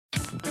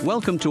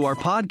Welcome to our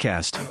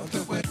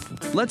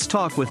podcast. Let's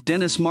talk with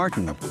Dennis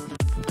Martin,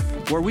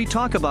 where we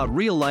talk about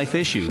real life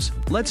issues.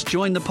 Let's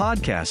join the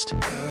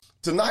podcast.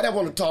 Tonight I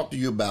want to talk to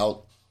you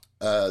about,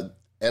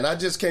 and I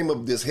just came up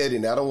with this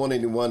heading. I don't want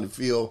anyone to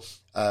feel,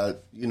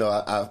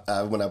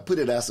 when I put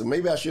it, I said,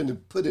 maybe I shouldn't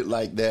have put it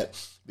like that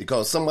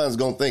because someone's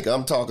going to think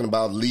I'm talking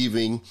about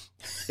leaving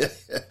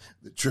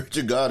the Church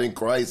of God in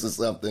Christ or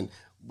something,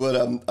 but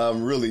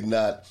I'm really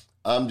not.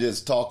 I'm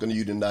just talking to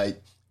you tonight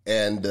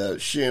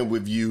and sharing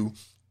with you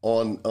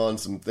on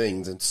some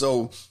things. And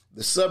so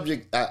the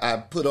subject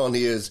I put on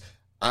here is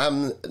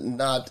I'm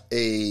not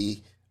a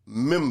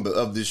member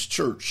of this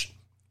church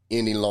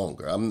any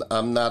longer.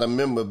 I'm not a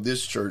member of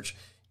this church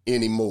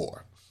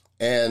anymore.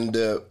 And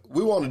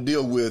we want to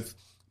deal with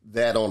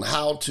that on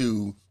how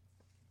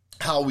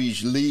we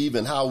leave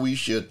and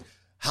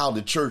how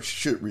the church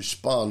should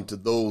respond to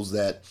those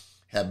that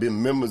have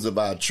been members of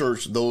our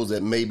church, those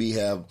that maybe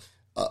are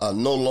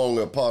no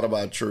longer a part of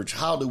our church.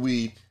 How do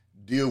we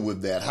deal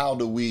with that? How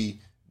do we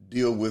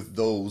deal with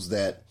those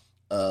that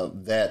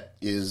that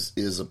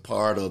is a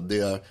part of,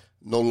 they're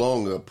no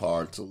longer a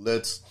part? So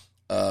let's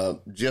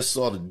just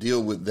sort of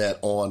deal with that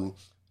on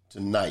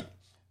tonight.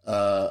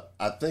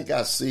 I think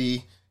I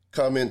see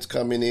comments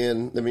coming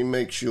in. Let me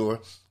make sure.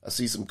 I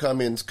see some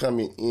comments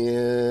coming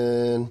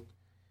in.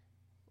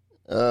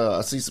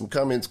 I see some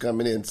comments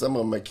coming in. Some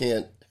of them I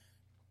can't.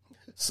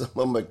 Some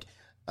of them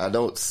I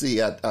don't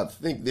see. I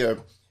think they're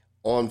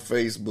on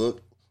Facebook,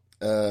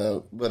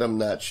 but I'm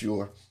not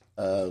sure.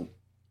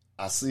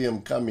 I see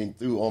them coming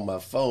through on my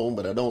phone,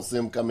 but I don't see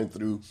them coming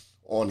through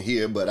on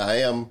here. But I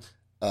am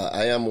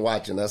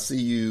watching. I see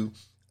you,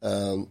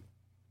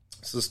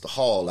 Sister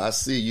Hall. I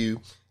see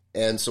you,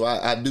 and so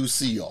I do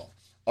see y'all.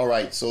 All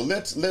right, so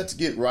let's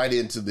get right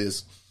into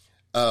this.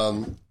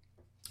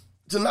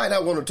 Tonight I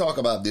want to talk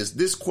about this.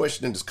 This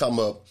question has come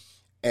up,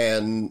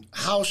 and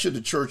how should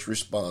the church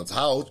respond?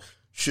 How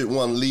should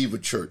one leave a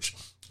church?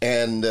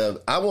 And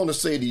I want to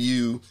say to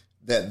you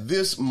that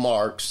this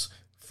marks,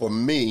 for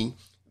me,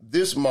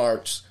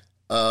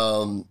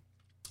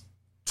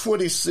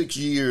 26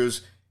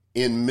 years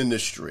in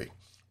ministry,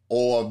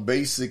 or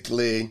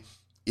basically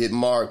it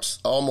marks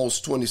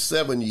almost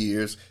 27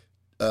 years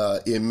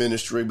in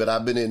ministry, but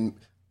I've been in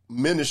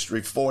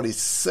ministry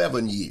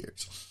 47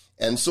 years.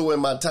 And so in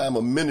my time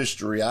of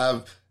ministry,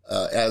 I've,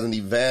 as an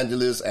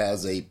evangelist,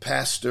 as a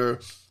pastor,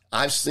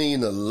 I've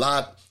seen a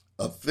lot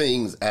of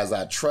things as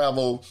I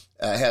travel.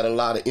 I had a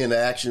lot of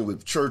interaction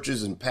with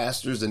churches and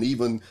pastors and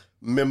even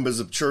members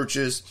of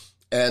churches.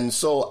 And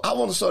so I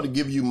want to sort of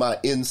give you my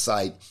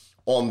insight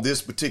on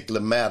this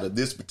particular matter,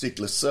 this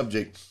particular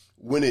subject,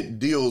 when it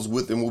deals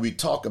with and when we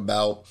talk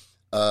about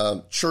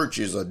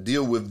churches or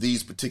deal with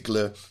these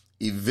particular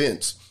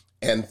events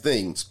and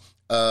things.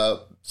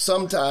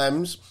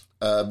 Sometimes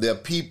there are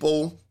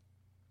people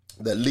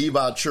that leave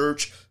our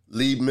church,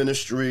 leave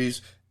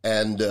ministries,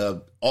 and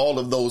all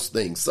of those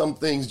things. Some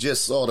things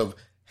just sort of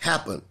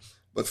happen.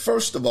 But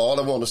first of all,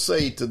 I want to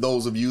say to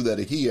those of you that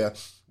are here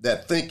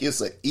that think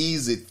it's an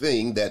easy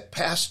thing, that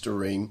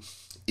pastoring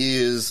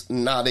is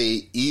not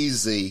a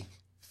easy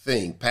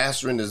thing.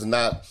 Pastoring is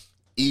not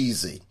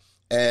easy.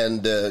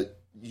 And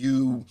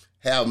you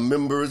have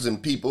members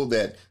and people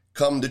that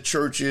come to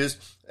churches,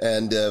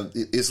 and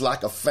it's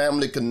like a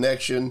family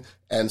connection.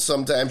 And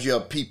sometimes you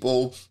have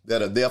people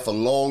that are there for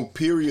long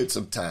periods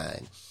of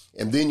time.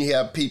 And then you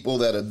have people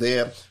that are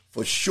there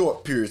for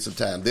short periods of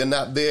time. They're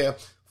not there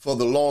for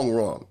the long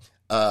run.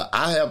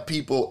 I have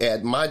people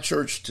at my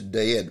church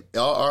today at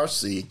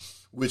RRC,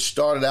 which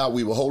started out,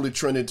 we were Holy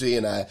Trinity,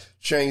 and I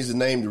changed the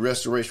name to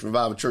Restoration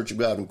Revival Church of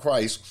God in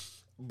Christ.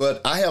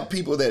 But I have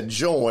people that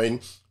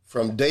joined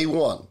from day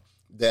one,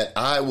 that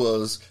I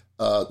was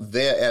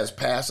there as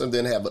pastor, and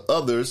then have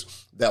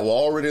others that were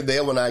already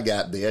there when I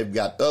got there. I've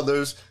got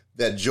others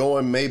that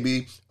joined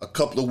maybe a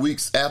couple of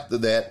weeks after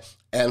that.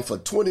 And for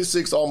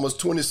 26, almost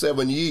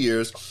 27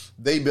 years,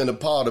 they've been a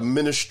part of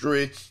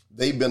ministry.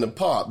 They've been a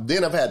part.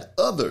 Then I've had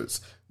others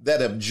that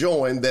have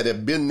joined that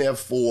have been there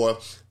for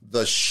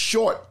the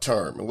short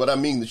term. And what I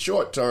mean the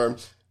short term,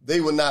 they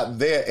were not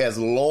there as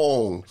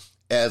long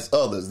as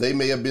others. They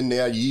may have been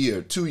there a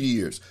year, 2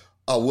 years,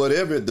 or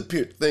whatever the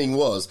thing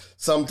was.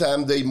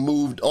 Sometimes they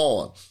moved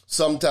on.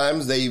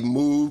 Sometimes they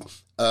moved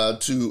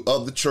to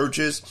other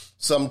churches.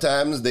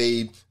 Sometimes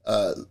they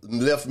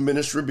left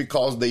ministry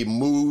because they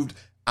moved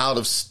out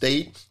of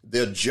state.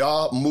 Their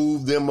job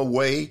moved them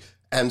away.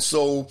 And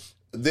so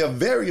there are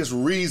various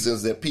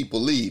reasons that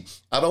people leave.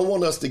 I don't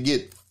want us to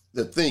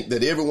think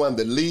that everyone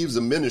that leaves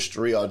a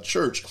ministry or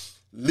church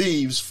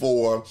leaves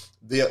for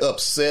they're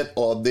upset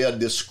or they're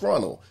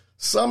disgruntled.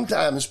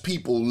 Sometimes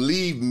people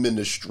leave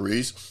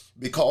ministries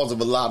because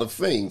of a lot of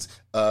things.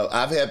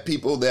 I've had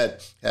people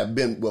that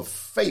were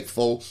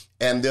faithful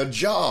and their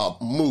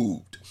job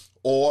moved,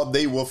 or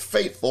they were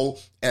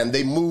faithful and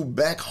they moved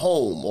back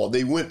home, or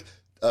they went.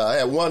 I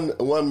had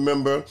one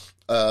member,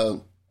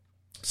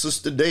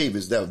 Sister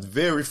Davis, that was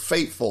very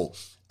faithful,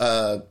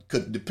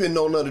 could depend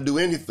on her to do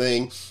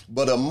anything,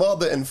 but her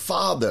mother and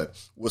father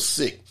was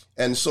sick.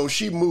 And so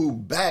she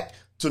moved back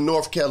to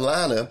North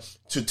Carolina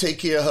to take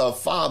care of her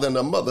father and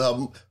her mother.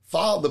 Her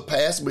father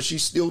passed, but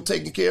she's still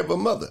taking care of her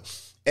mother.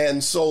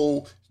 And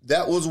so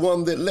that was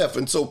one that left.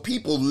 And so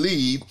people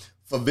leave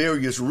for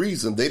various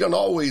reasons. They don't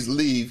always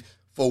leave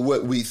for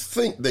what we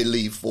think they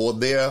leave for.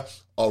 There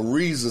are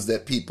reasons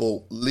that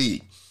people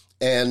leave.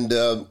 And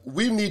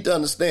we need to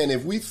understand,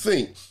 if we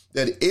think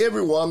that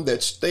everyone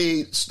that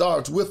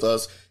starts with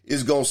us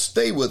is going to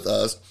stay with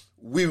us,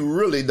 we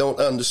really don't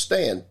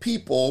understand.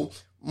 People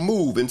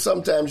move, and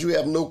sometimes you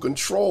have no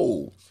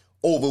control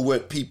over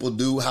what people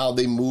do, how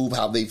they move,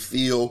 how they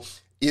feel.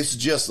 It's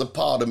just a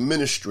part of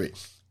ministry.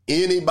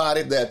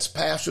 Anybody that's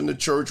pastoring the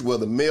church,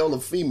 whether male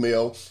or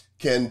female,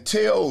 can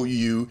tell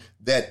you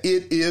that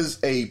it is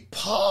a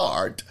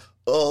part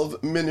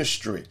of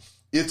ministry.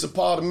 It's a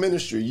part of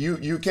ministry.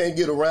 You can't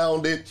get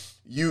around it.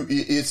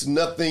 It's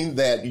nothing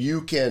that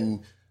you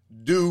can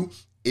do.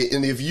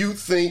 And if you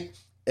think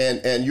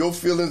and your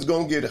feelings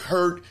going to get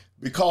hurt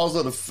because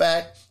of the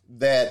fact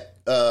that,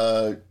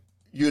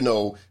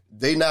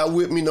 they not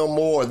with me no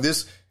more,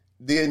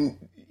 then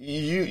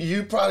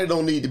you probably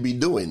don't need to be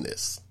doing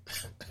this.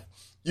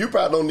 You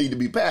probably don't need to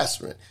be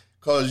pastoring,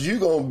 because you're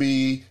going to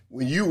be,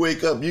 when you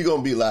wake up, you're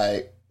going to be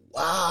like,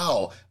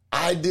 wow,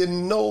 I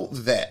didn't know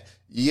that.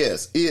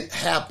 Yes, it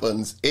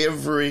happens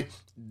every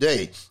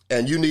day.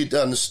 And you need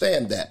to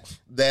understand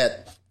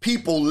that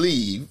people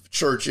leave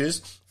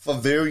churches for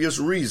various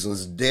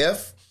reasons: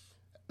 death,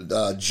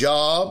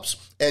 jobs,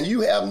 and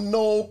you have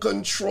no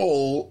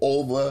control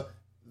over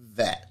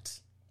that.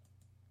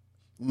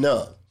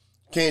 None.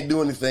 Can't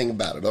do anything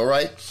about it, all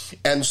right?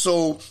 And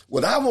so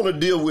what I want to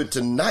deal with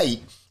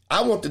tonight,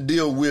 I want to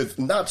deal with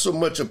not so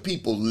much of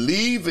people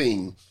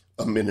leaving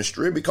a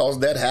ministry, because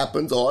that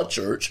happens, or a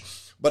church,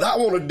 but I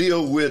want to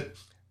deal with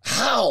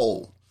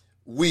how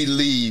we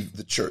leave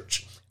the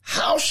church.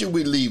 How should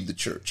we leave the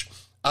church?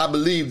 I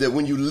believe that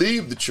when you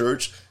leave the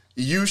church,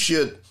 you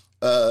should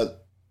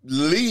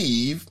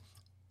leave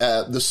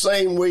the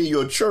same way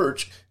your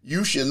church.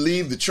 You should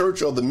leave the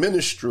church or the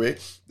ministry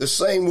the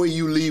same way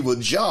you leave a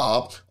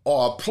job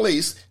or a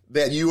place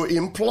that you are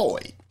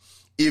employed.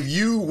 If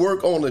you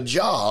work on a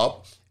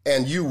job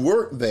and you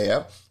work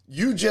there,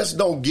 you just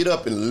don't get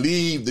up and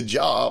leave the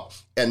job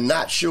and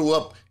not show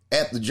up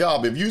at the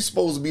job. If you're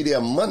supposed to be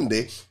there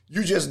Monday,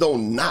 you just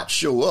don't not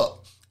show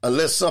up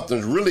unless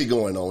something's really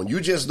going on. You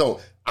just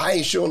don't. I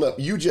ain't showing up.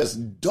 You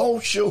just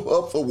don't show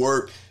up for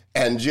work,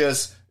 and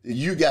just,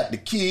 you got the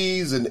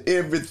keys and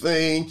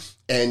everything,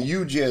 and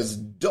you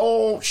just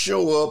don't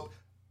show up,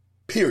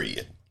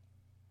 period.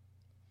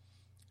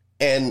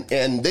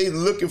 And they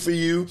looking for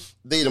you.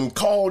 They done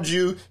called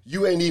you.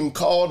 You ain't even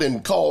called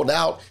and called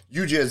out.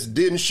 You just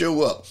didn't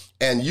show up,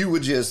 and you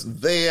were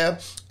just there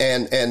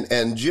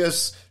and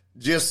just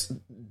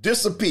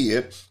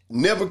disappeared,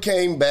 never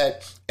came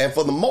back. And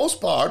for the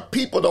most part,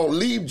 people don't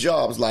leave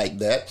jobs like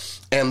that.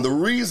 And the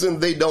reason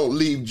they don't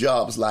leave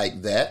jobs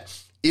like that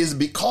is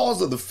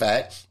because of the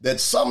fact that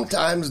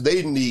sometimes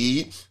they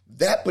need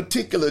that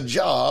particular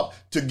job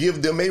to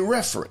give them a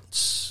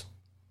reference.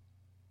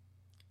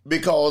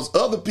 Because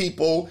other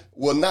people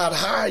will not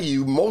hire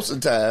you most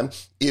of the time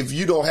if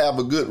you don't have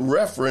a good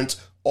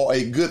reference or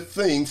a good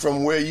thing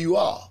from where you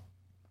are.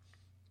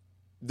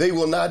 They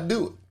will not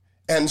do it.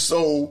 And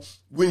so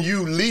when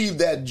you leave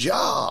that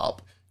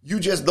job, you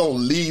just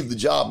don't leave the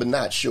job and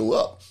not show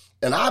up.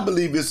 And I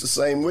believe it's the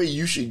same way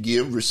you should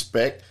give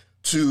respect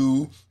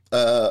to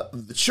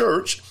the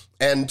church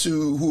and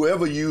to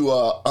whoever you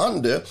are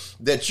under,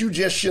 that you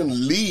just shouldn't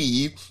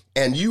leave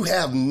and you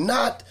have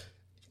not,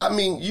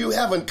 you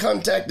haven't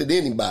contacted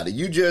anybody.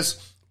 You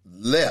just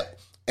left.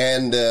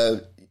 And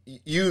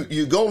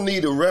you're going to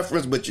need a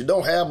reference, but you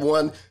don't have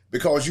one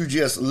because you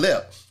just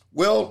left.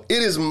 Well,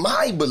 it is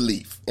my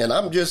belief, and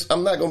I'm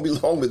not going to be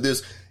long with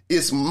this.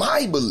 It's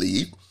my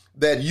belief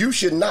that you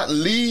should not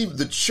leave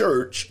the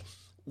church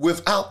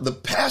without the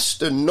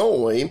pastor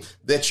knowing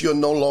that you're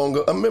no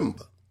longer a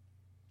member.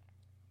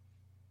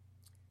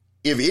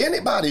 If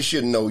anybody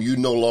should know you're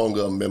no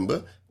longer a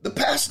member, the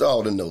pastor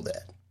ought to know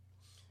that.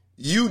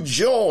 You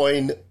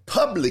join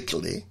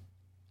publicly,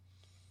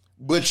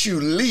 but you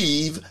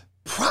leave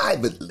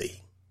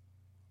privately.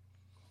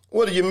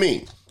 What do you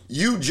mean?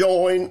 You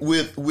join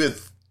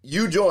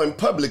you joined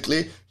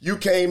publicly, you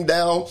came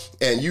down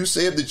and you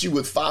said that you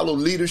would follow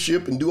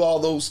leadership and do all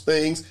those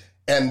things,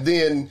 and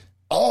then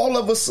all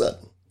of a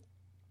sudden,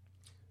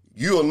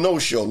 you're a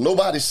no-show.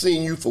 Nobody's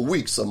seen you for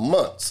weeks or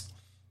months.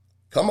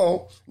 Come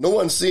on. No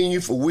one's seen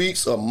you for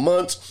weeks or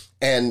months,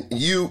 and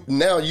you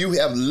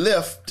have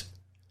left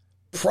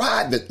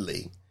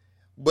privately,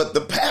 but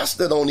the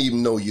pastor don't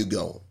even know you're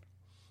gone.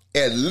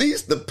 At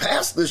least the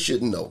pastor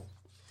should know.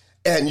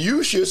 And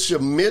you should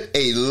submit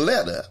a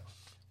letter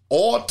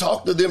or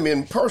talk to them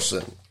in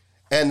person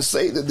and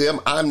say to them,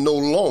 I'm no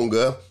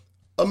longer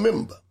a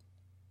member.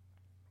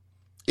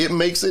 It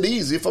makes it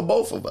easy for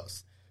both of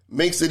us.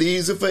 Makes it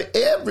easy for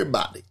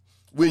everybody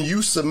when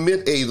you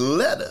submit a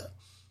letter,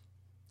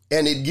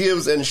 and it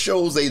gives and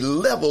shows a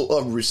level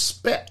of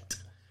respect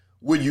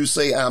when you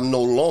say, I'm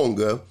no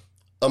longer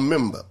a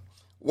member.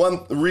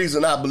 one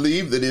reason I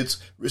believe that it's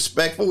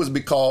respectful is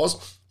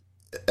because,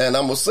 and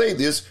I'm going to say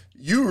this,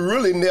 you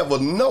really never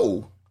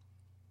know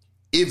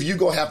if you're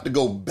going to have to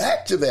go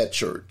back to that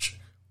church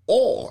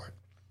or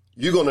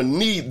you're going to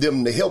need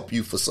them to help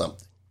you for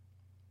something.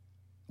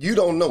 You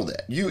don't know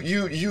that.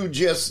 You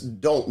just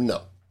don't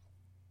know.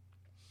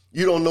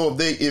 You don't know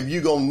if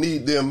you're going to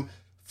need them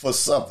for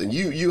something.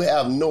 You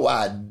have no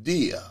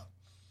idea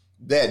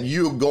that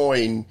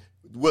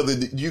whether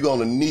you're going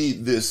to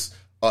need this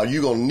or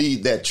you're going to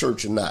need that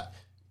church or not.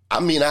 I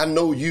mean, I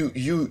know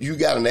you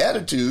got an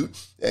attitude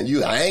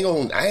and I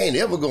ain't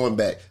ever going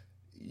back.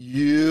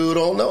 You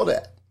don't know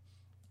that.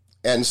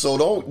 And so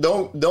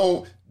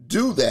don't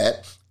do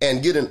that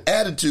and get an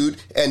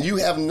attitude and you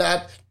have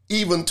not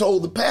even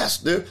told the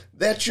pastor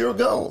that you're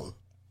gone.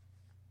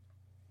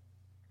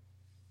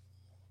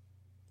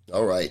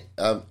 All right.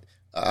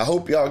 I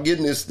hope y'all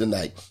getting this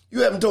tonight.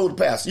 You haven't told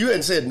the pastor. You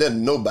hadn't said nothing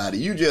to nobody.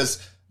 You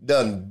just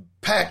done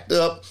packed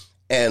up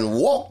and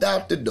walked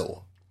out the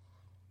door.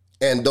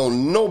 And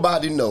don't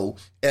nobody know.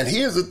 And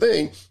here's the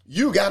thing.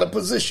 You got a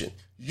position.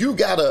 You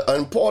got an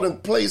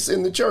important place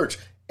in the church.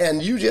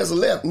 And you just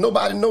left.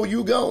 Nobody know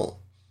you gone.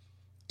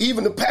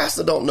 Even the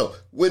pastor don't know.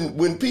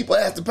 When people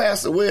ask the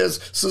pastor,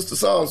 where's Sister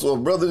so-and-so or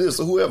brother this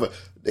or whoever,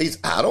 they say,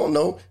 I don't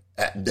know.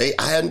 I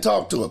hadn't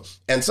talked to them.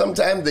 And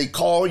sometimes they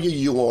call you,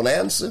 you won't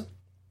answer.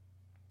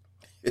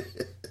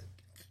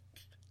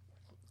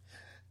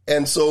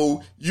 And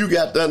so you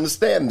got to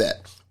understand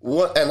that.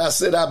 And I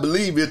said, I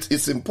believe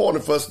it's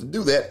important for us to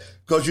do that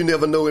because you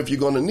never know if you're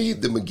going to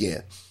need them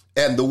again.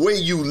 And the way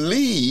you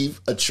leave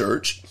a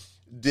church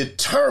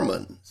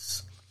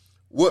determines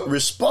what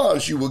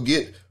response you will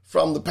get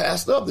from the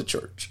pastor of the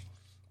church.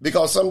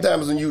 Because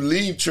sometimes when you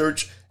leave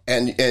church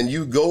and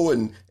you go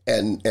and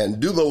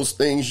do those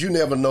things, you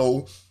never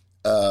know,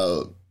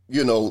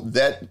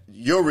 that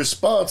your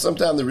response,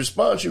 sometimes the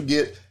response you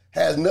get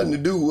has nothing to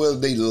do with whether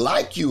they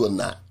like you or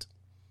not.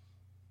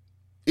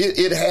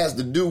 It has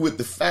to do with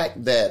the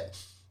fact that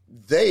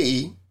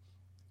they,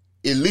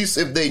 at least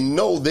if they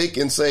know, they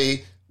can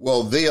say,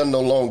 well, they are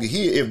no longer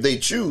here if they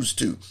choose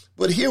to.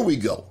 But here we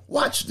go.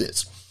 Watch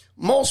this.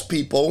 Most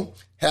people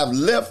have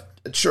left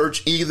a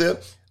church either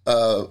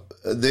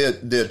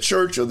their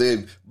church or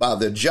they by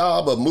their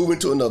job or moving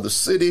to another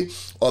city,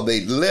 or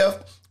they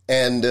left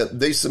and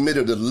they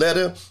submitted a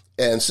letter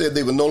and said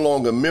they were no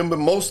longer a member,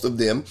 most of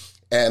them,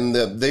 and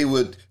they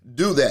would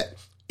do that.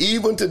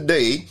 Even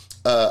today,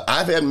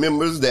 I've had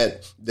members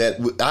that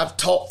I've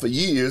taught for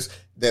years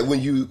that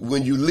when you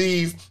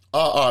leave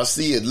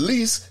RRC, at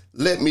least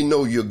let me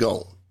know you're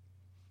gone.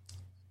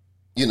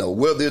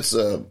 Whether it's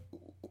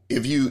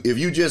if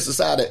you just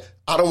decided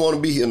I don't want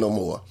to be here no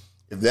more.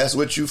 If that's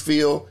what you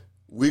feel,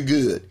 we're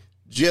good.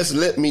 Just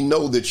let me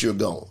know that you're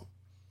gone.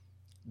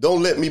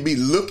 Don't let me be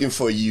looking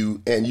for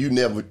you and you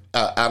never,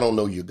 I don't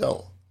know you're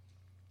gone.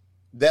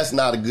 That's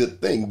not a good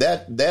thing.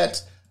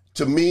 That's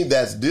to me,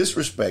 that's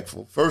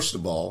disrespectful. First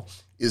of all,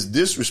 is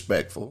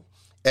disrespectful.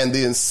 And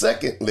then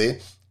secondly,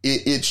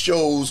 it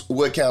shows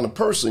what kind of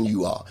person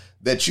you are,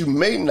 that you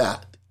may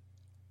not,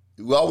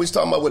 we're always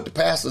talking about what the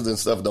pastors and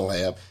stuff don't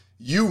have.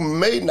 You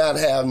may not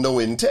have no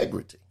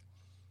integrity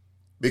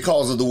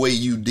because of the way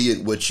you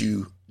did what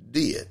you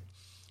did.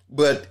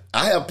 But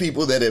I have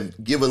people that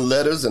have given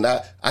letters, and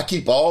I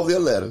keep all their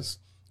letters.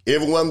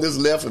 Everyone that's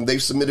left and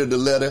they've submitted a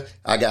letter,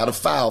 I got a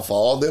file for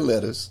all their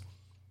letters.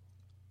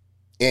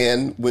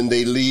 And when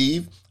they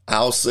leave,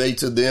 I'll say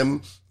to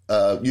them,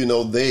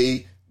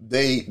 they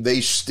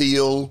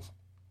still,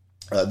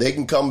 they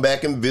can come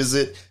back and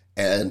visit.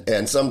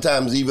 And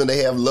sometimes even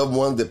they have loved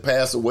ones that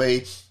pass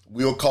away.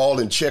 We'll call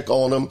and check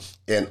on them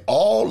and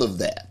all of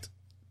that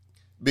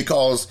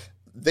because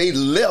they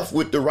left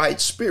with the right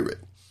spirit.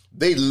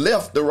 They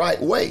left the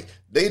right way.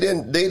 They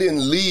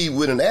didn't leave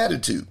with an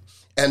attitude.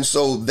 And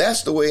so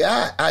that's the way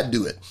I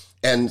do it.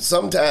 And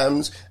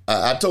sometimes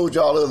I told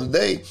y'all the other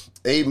day,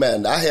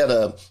 amen, I had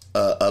a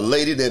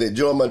lady that had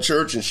joined my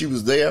church and she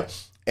was there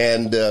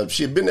and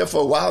she had been there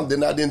for a while and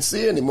then I didn't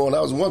see her anymore. And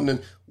I was wondering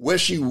where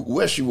she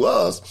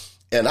was.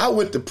 And I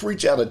went to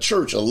preach at a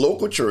church, a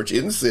local church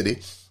in the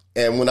city.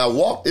 And when I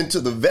walked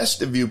into the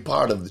vestibule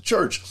part of the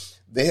church,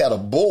 they had a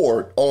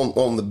board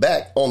on the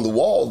back, on the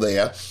wall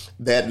there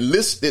that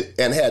listed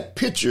and had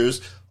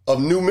pictures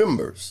of new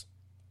members.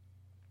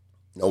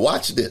 Now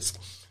watch this.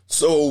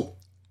 So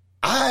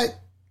I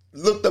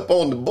looked up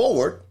on the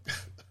board,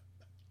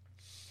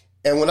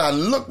 and when I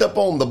looked up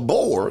on the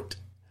board,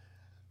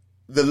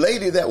 the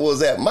lady that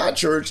was at my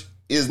church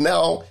is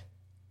now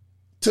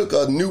took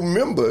a new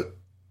member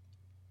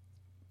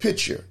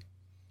picture,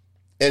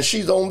 and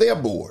she's on their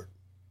board.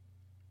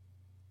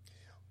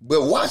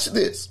 But watch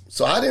this.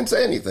 So I didn't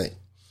say anything.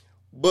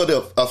 But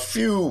a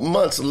few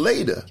months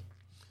later,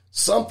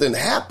 something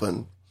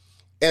happened,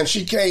 and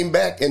she came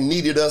back and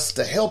needed us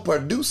to help her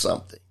do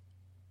something.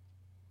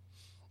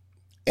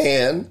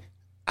 And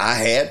I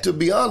had to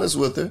be honest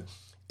with her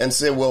and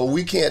say, well,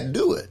 we can't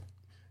do it.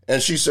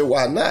 And she said,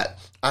 why not?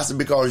 I said,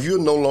 because you're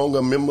no longer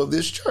a member of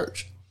this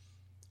church.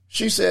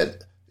 She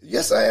said,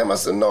 yes, I am. I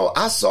said, no,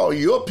 I saw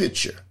your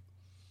picture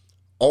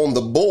on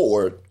the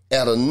board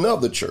at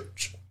another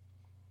church,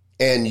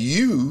 and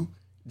you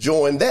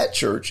joined that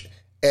church,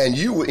 and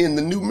you were in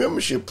the new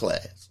membership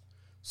class.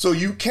 So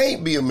you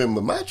can't be a member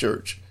of my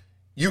church.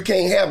 You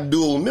can't have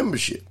dual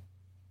membership.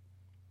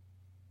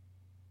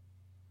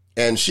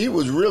 And she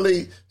was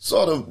really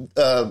sort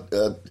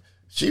of,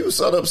 she was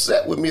sort of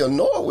upset with me,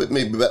 annoyed with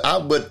me.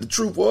 But the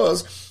truth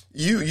was,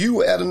 you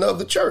were at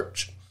another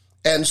church.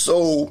 And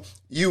so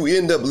you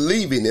end up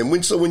leaving. And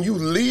when you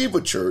leave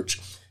a church,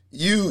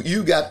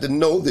 you got to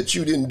know that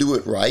you didn't do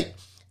it right.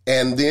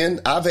 And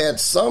then I've had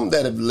some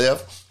that have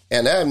left,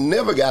 and I've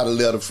never got a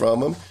letter from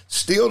them.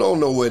 Still don't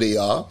know where they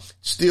are.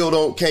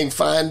 Still can't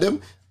find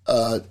them.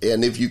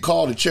 And if you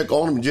call to check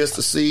on them just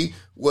to see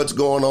what's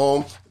going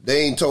on,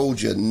 they ain't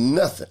told you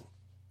nothing.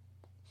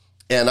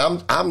 And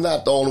I'm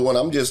not the only one.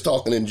 I'm just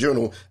talking in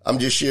general. I'm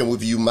just sharing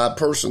with you my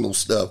personal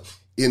stuff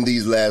in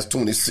these last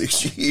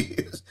 26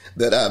 years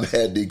that I've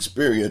had the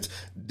experience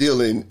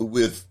dealing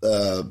with,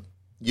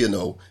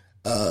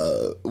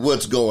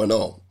 what's going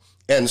on.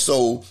 And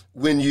so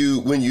when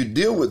you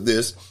deal with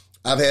this,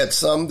 I've had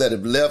some that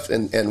have left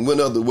and went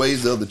other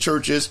ways to other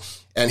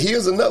churches. And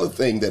here's another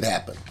thing that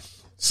happened.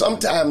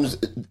 Sometimes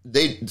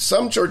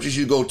some churches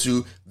you go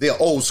to, they're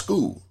old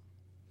school.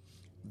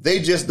 They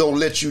just don't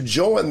let you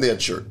join their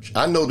church.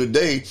 I know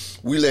today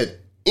we let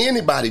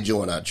anybody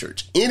join our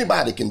church.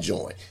 Anybody can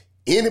join.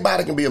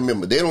 Anybody can be a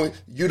member.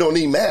 You don't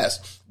even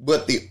ask.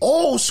 But the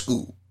old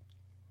school,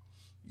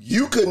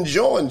 you couldn't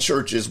join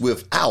churches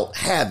without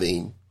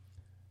having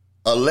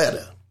a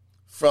letter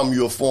from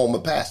your former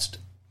pastor.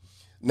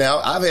 Now,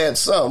 I've had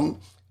some.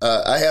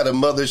 I had a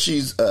mother. She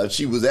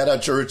was at our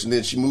church, and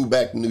then she moved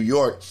back to New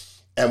York.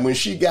 And when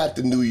she got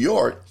to New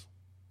York,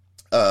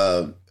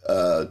 the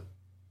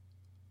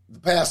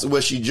pastor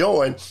where she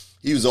joined,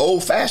 he was an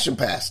old-fashioned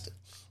pastor,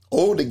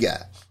 older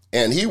guy,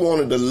 and he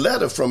wanted a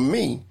letter from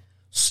me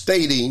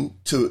stating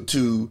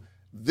to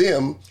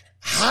them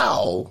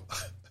how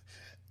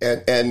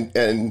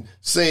and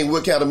saying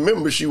what kind of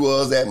member she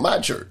was at my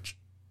church.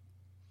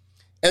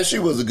 And she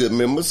was a good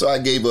member, so I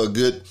gave her a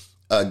good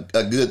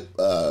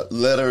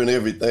letter and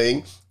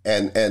everything,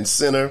 and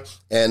sent her,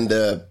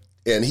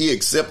 and he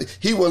accepted.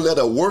 He wouldn't let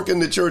her work in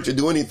the church or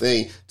do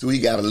anything till he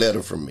got a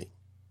letter from me,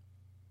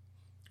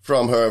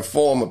 from her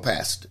former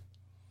pastor.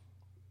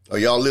 Are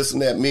y'all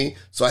listening at me?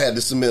 So I had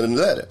to submit a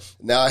letter.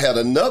 Now, I had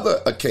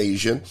another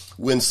occasion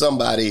when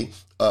somebody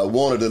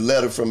wanted a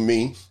letter from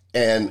me,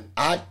 and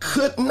I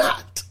could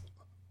not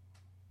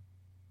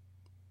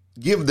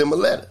give them a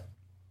letter.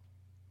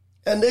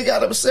 And they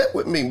got upset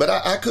with me, but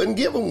I couldn't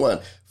give them one.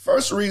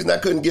 First reason I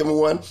couldn't give them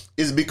one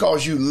is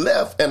because you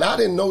left and I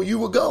didn't know you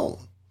were gone.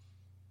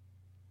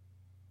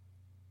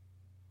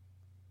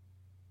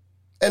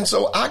 And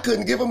so I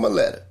couldn't give them a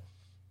letter.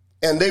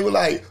 And they were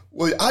like,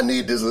 well, I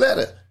need this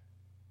letter.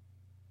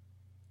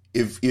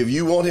 If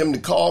you want him to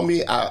call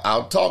me,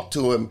 I'll talk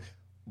to him,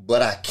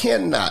 but I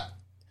cannot,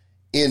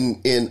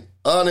 in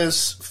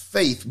honest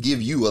faith,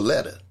 give you a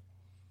letter.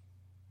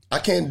 I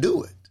can't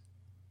do it.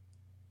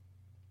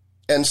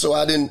 And so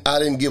I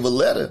didn't give a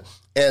letter.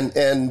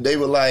 And they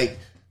were like,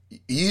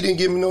 you didn't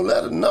give me no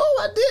letter. No,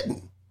 I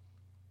didn't.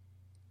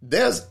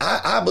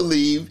 I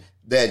believe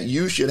that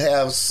you should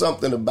have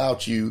something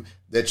about you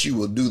that you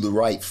will do the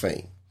right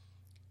thing.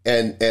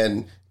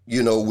 And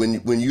you know,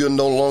 when you're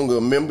no longer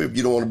a member, if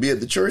you don't want to be at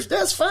the church,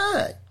 that's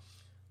fine.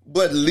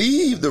 But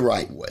leave the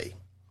right way.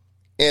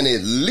 And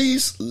at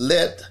least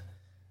let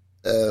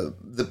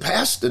the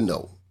pastor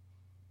know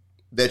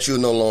that you're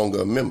no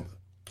longer a member.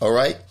 All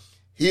right?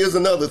 Here's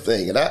another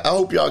thing, and I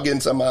hope y'all getting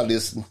some out of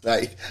this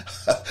tonight.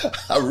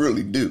 I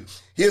really do.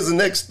 Here's the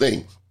next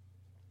thing.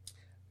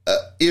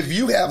 If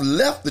you have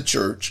left the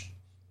church,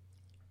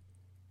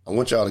 I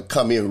want y'all to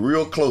come in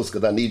real close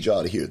because I need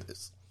y'all to hear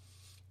this.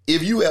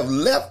 If you have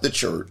left the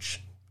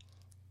church,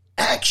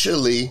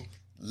 actually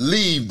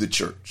leave the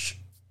church.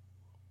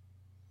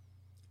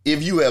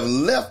 If you have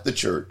left the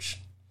church,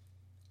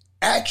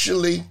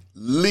 actually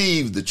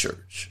leave the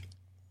church.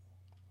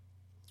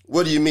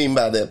 What do you mean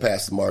by that,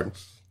 Pastor Martin?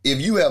 If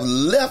you have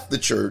left the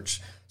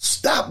church,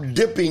 stop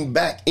dipping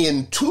back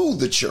into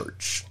the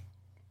church,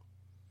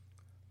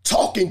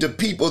 talking to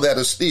people that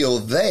are still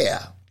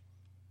there,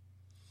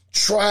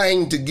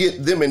 trying to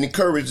get them and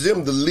encourage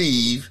them to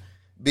leave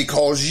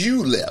because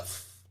you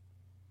left.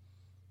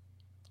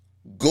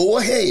 Go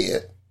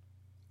ahead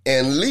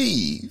and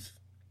leave.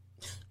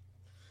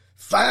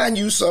 Find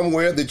you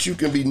somewhere that you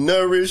can be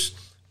nourished,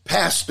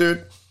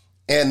 pastored,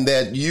 and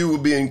that you will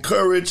be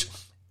encouraged,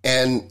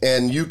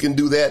 and you can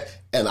do that.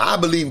 And I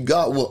believe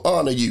God will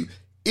honor you.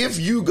 If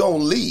you gonna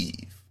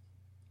leave,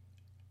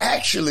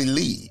 actually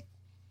leave.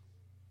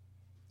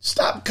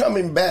 Stop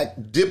coming back,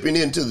 dipping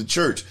into the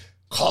church,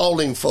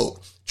 calling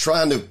folk,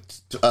 trying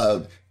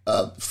to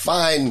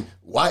find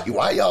why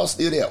y'all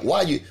still there.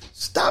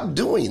 Stop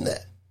doing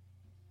that.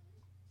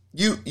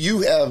 You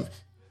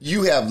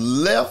have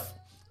left,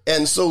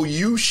 and so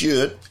you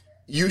should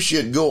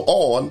go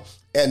on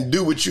and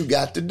do what you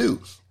got to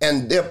do.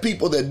 And there are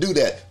people that do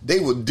that. They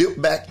will dip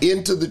back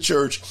into the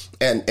church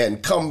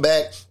and come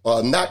back,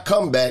 or not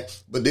come back,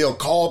 but they'll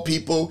call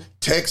people,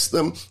 text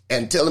them,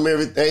 and tell them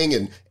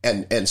everything,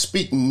 and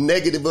speak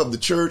negative of the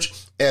church,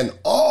 and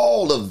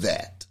all of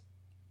that.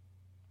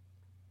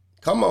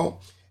 Come on.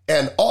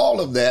 And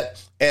all of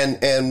that,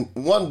 and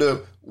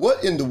wonder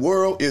what in the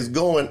world is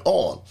going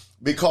on.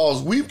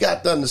 Because we've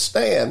got to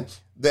understand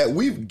that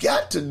we've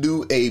got to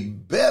do a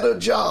better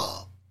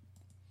job.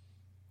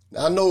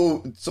 I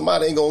know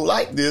somebody ain't going to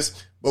like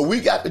this, but we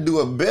got to do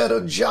a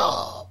better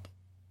job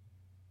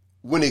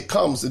when it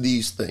comes to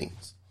these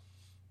things.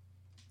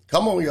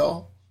 Come on,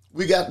 y'all.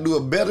 We got to do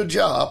a better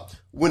job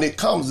when it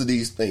comes to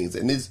these things.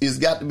 And it's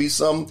got to be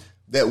something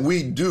that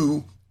we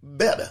do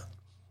better.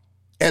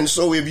 And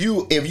so if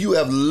you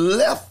have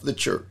left the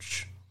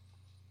church,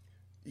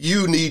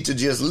 you need to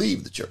just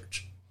leave the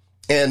church.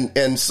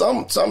 And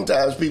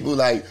sometimes people are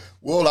like,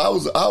 well, I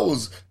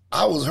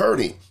was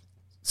hurting.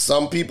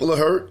 Some people are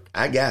hurt.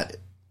 I got it.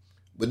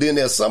 But then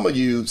there's some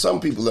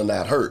people are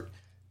not hurt.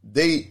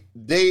 They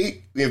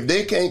if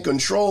they can't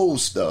control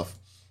stuff,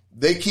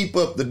 they keep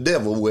up the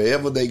devil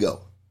wherever they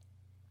go.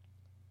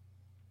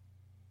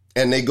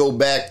 And they go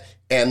back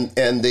and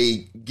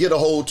they get a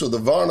hold to the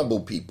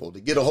vulnerable people. They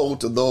get a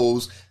hold to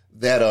those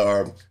that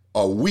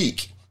are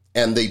weak,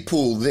 and they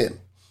pull them.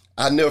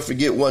 I never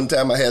forget one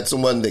time I had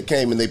someone that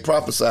came and they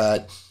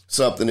prophesied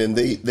something, and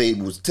they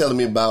was telling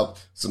me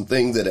about some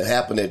things that had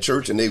happened at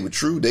church, and they were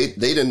true. They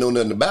didn't know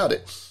nothing about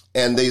it.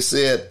 And they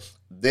said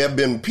there have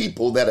been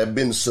people that have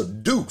been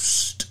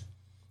seduced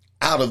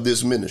out of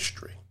this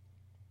ministry.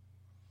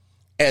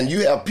 And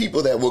you have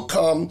people that will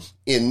come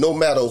in no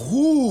matter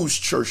whose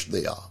church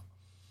they are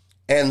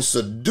and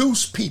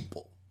seduce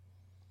people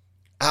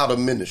out of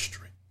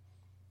ministry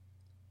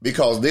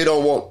because they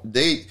don't want to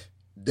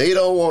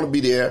be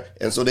there,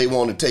 and so they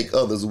want to take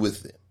others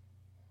with them.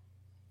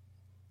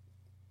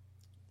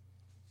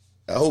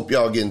 I hope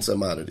y'all getting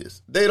some out of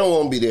this. They don't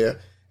want to be there,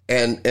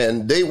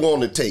 and they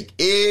want to take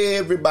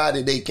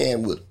everybody they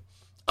can with them.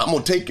 I'm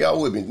going to take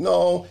y'all with me.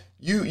 No,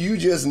 you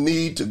just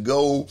need to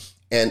go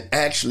and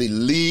actually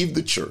leave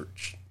the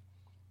church.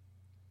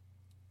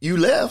 You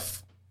left.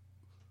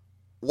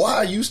 Why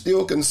are you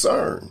still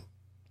concerned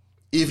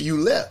if you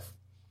left?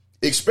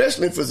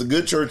 Especially if it's a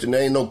good church and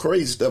there ain't no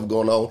crazy stuff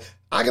going on.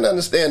 I can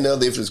understand the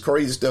other if there's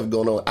crazy stuff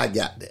going on. I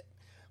got that.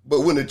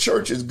 But when the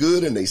church is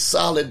good and they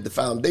solid, the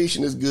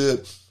foundation is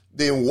good,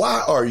 then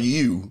why are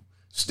you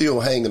still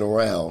hanging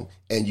around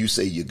and you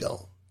say you're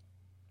gone?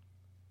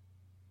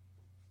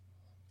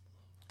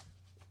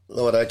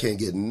 Lord, I can't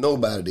get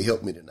nobody to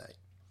help me tonight.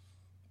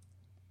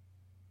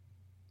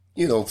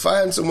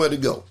 Find somewhere to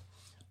go.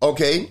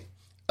 Okay.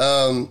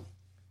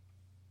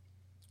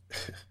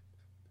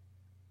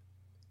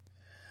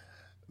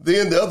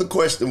 Then the other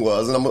question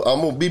was, and I'm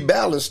going to be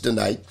balanced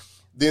tonight.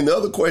 Then the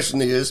other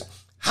question is,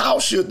 how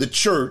should the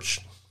church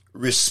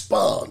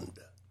respond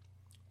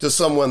to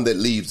someone that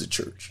leaves the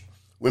church?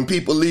 When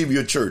people leave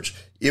your church,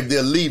 if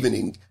they're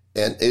leaving,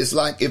 and it's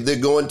like if they're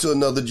going to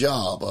another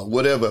job or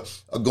whatever,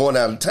 or going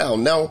out of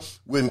town. Now,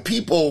 when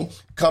people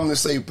come to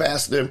say,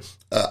 Pastor,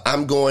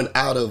 I'm going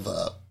out of,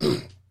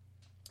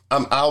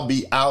 I'll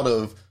be out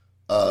of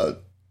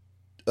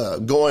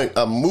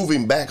I'm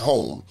moving back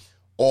home,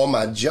 or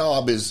my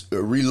job is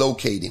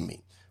relocating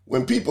me.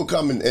 When people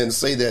come and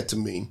say that to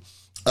me,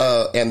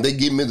 and they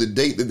give me the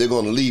date that they're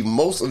going to leave,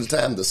 most of the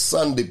time the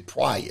Sunday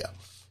prior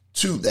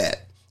to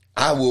that,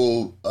 I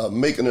will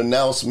make an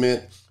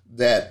announcement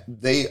that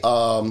they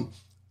are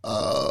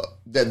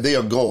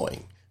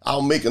going.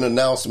 I'll make an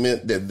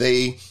announcement that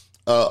they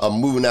are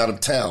moving out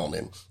of town,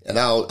 and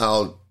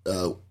I'll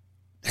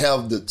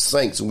have the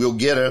saints, and we'll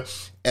get her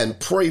and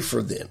pray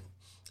for them.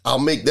 I'll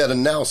make that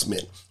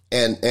announcement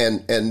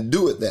and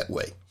do it that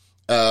way.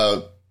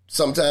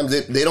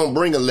 Sometimes they don't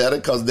bring a letter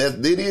because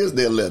it is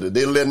their letter.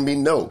 They're letting me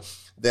know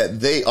that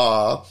they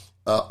are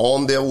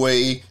on their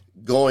way,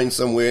 going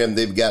somewhere, and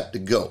they've got to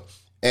go.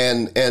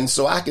 And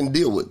so I can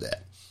deal with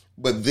that.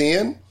 But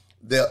then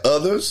there are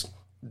others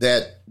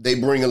that they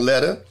bring a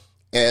letter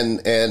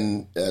and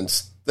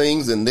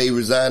things, and they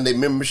resign their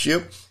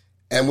membership.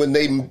 And when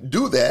they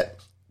do that,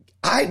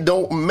 I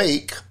don't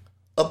make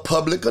a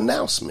public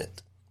announcement.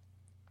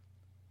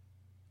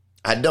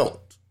 I don't.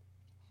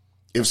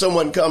 If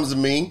someone comes to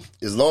me,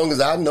 as long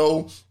as I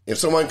know, if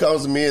someone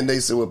comes to me and they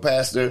say, well,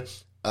 Pastor,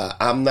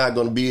 I'm not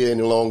going to be here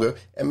any longer,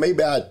 and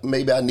maybe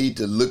I need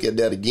to look at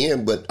that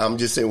again, but I'm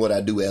just saying what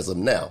I do as of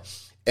now.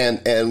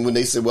 And when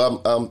they say,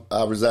 well,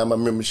 I resign my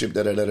membership,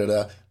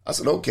 I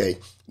said, okay.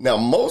 Now,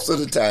 most of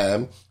the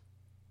time,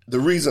 the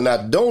reason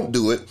I don't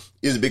do it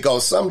is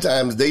because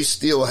sometimes they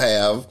still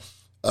have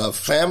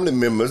family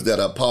members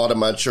that are part of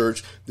my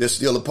church. They're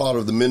still a part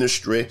of the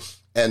ministry.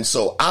 And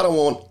so I don't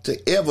want to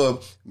ever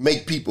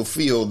make people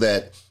feel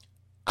that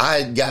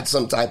I got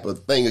some type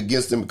of thing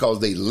against them because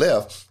they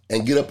left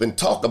and get up and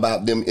talk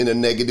about them in a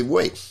negative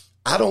way.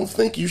 I don't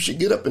think you should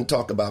get up and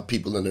talk about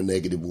people in a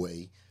negative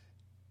way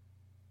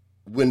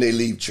when they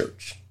leave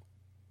church.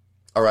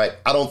 All right.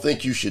 I don't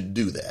think you should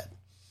do that.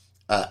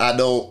 I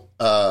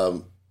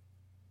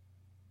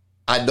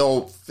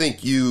don't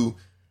think you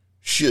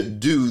should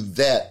do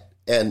that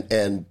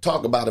and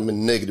talk about them in a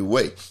negative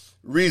way.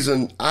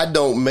 Reason I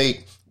don't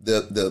make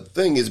the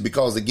thing is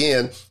because,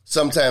 again,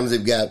 sometimes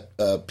they've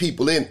got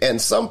people in,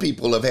 and some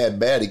people have had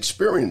bad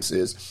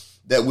experiences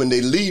that when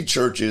they leave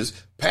churches,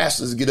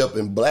 pastors get up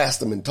and blast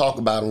them and talk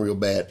about them real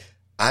bad.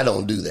 I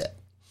don't do that.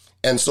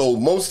 And so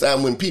most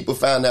time when people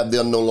find out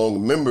they're no longer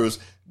members,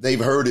 they've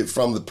heard it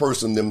from the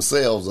person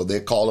themselves, or they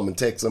call them and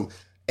text them.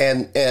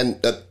 And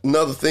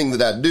another thing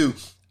that I do,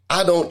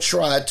 I don't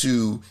try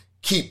to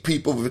keep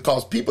people,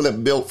 because people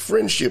have built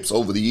friendships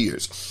over the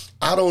years.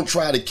 I don't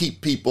try to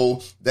keep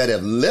people that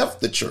have left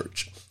the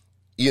church,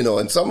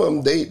 and some of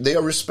them, they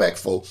are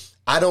respectful.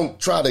 I don't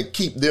try to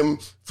keep them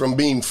from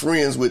being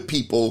friends with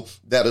people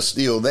that are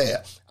still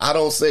there. I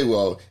don't say,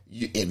 well,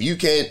 if you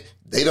can't,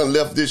 they done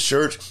left this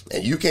church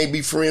and you can't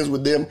be friends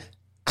with them.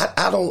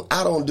 I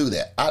don't do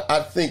that.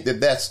 I think that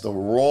that's the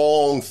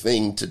wrong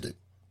thing to do.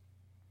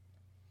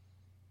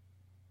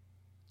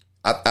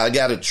 I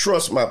got to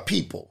trust my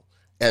people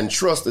and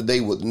trust that they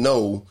would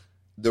know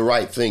the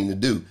right thing to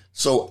do.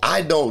 So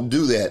I don't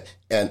do that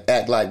and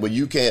act like, well,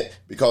 you can't,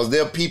 because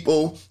there are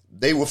people,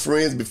 they were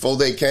friends before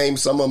they came.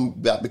 Some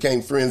of them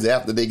became friends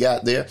after they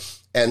got there.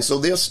 And so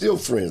they're still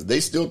friends. They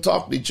still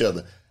talk to each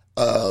other,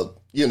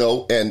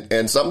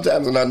 and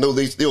sometimes when I know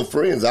they're still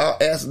friends, I'll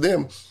ask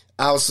them,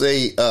 I'll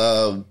say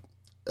to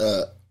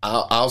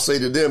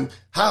them,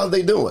 how are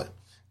they doing?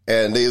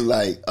 And they're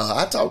like,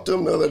 I talked to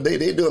them the other day.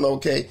 They doing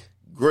okay.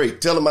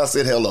 Great. Tell them I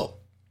said hello.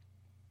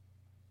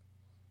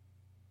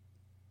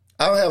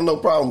 I don't have no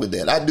problem with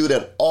that. I do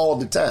that all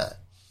the time.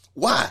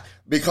 Why?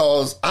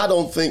 Because I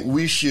don't think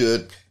we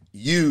should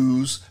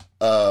use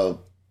the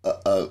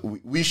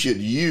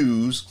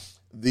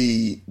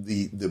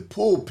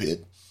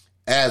pulpit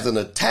as an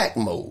attack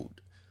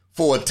mode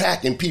for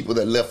attacking people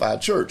that left our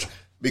church,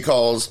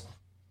 because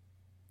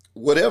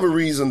whatever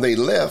reason they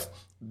left.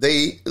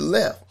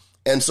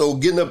 And so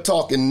getting up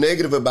talking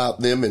negative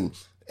about them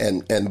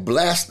and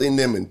blasting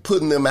them and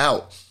putting them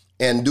out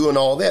and doing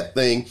all that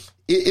thing,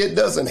 it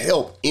doesn't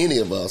help any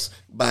of us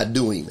by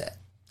doing that.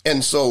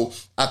 And so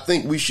I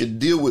think we should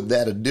deal with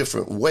that a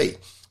different way.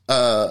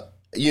 And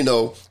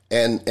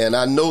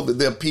I know that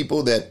there are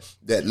people that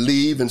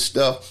leave and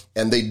stuff,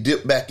 and they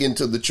dip back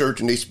into the church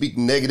and they speak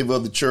negative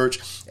of the church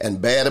and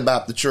bad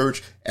about the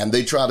church, and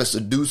they try to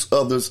seduce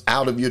others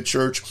out of your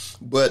church.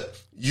 But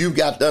you've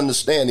got to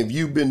understand,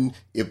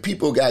 if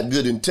people got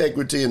good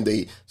integrity and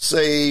they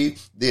say,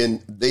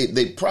 then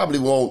they probably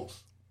won't,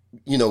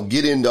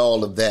 get into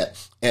all of that.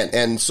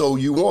 And so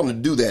you want to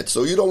do that.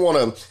 So you don't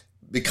want to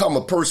become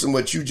a person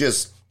where you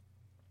just,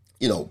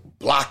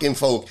 blocking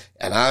folk,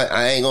 and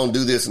I ain't going to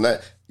do this and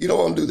that. You don't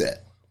want to do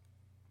that.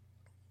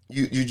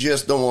 You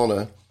just don't want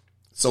to.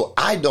 So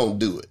I don't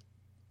do it.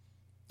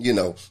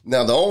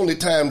 Now the only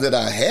time that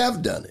I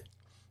have done it,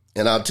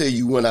 and I'll tell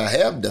you when I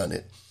have done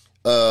it,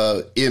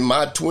 in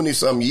my 20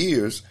 some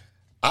years,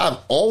 I've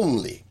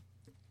only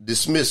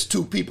dismissed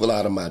 2 people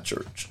out of my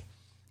church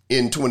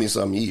in 20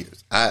 some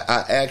years.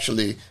 I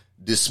actually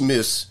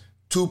dismissed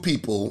 2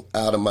 people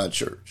out of my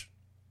church.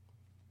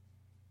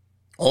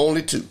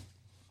 Only 2.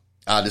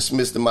 I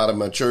dismissed them out of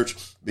my church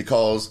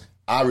because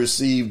I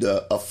received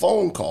a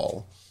phone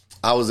call.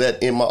 I was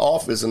in my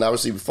office and I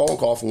received a phone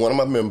call from one of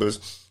my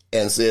members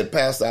and said,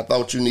 Pastor, I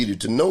thought you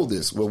needed to know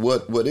this. Well,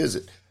 what is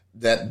it?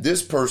 That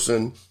this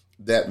person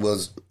that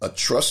was a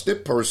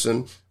trusted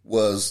person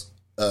was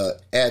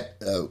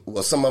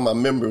some of my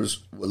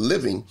members were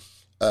living,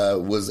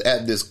 was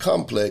at this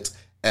complex,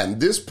 and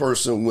this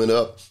person went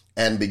up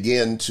and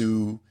began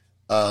to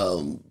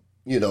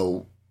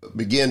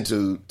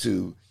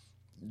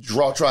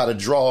try to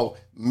draw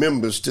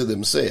members to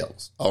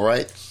themselves. All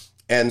right.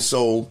 And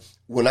so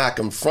when I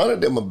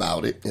confronted them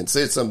about it and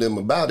said something to them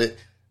about it,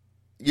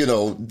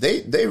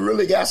 they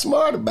really got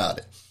smart about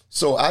it.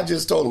 So I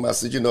just told them, I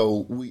said,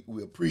 we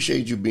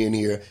appreciate you being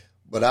here,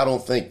 but I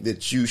don't think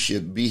that you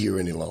should be here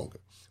any longer.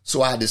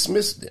 So I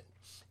dismissed them.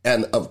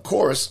 And of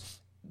course,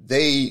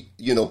 they,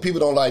 people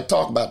don't like to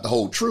talk about the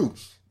whole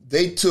truth.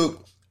 They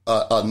took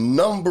a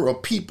number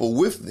of people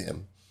with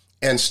them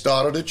and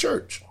started a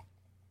church.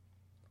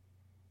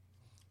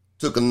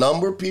 Took a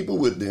number of people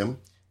with them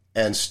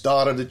and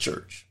started a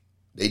church.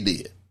 They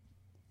did.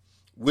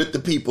 With the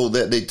people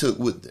that they took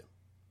with them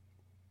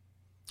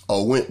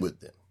or went with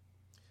them.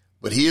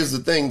 But here's the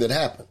thing that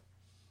happened.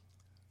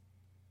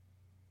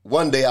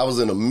 One day I was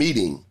in a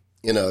meeting,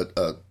 in a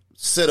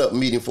set-up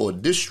meeting for a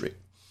district,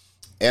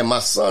 and my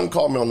son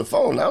called me on the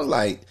phone. I was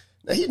like,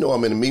 now he know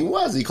I'm in a meeting.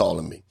 Why is he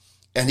calling me?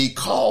 And he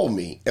called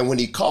me, and when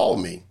he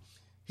called me,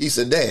 he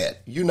said, Dad,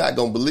 you're not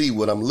going to believe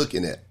what I'm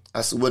looking at.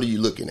 I said, what are you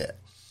looking at?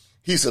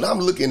 He said, I'm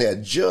looking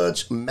at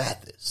Judge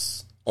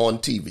Mathis on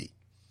TV.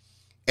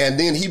 And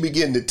then he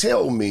began to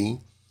tell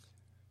me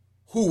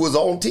who was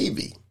on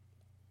TV.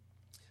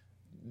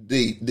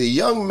 The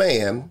young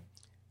man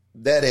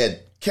that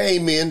had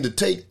came in to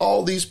take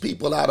all these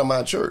people out of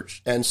my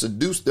church and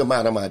seduce them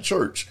out of my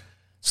church,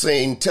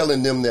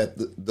 telling them that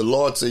the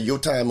Lord said, your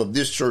time of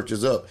this church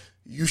is up.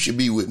 you should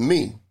be with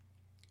me.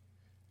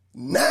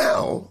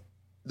 Now,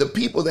 the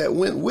people that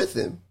went with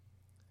him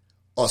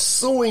are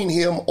suing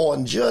him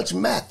on Judge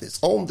Mathis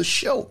on the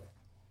show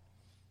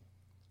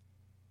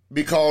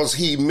because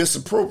he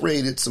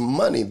misappropriated some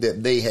money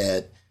that they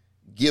had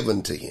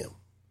given to him.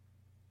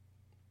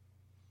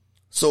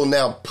 So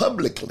now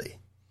publicly,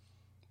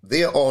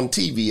 they're on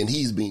TV and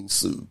he's being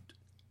sued.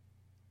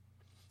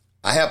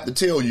 I have to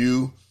tell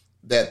you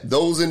that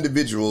those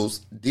individuals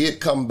did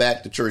come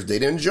back to church. They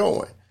didn't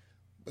join,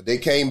 but they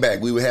came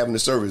back. We were having the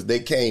service. They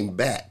came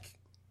back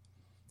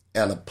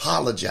and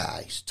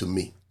apologized to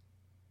me.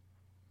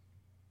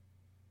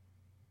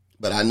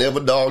 But I never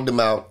dogged them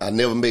out. I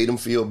never made them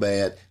feel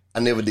bad. I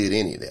never did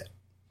any of that.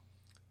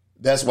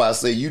 That's why I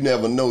say you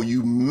never know.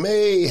 You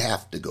may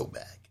have to go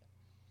back.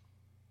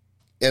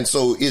 And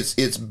so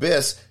it's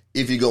best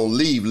if you're going to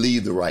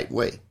leave the right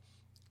way.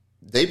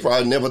 They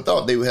probably never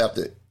thought they would have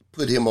to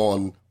put him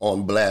on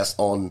blast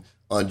on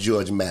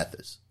Judge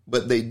Mathis,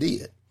 but they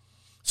did.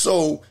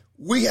 So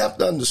we have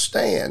to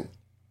understand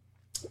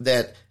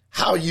that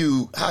how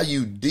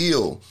you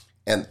deal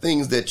and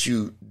things that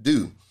you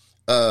do,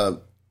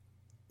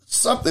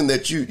 something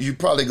that you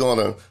probably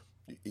gonna,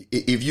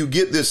 if you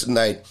get this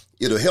tonight,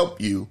 it'll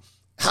help you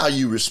how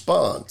you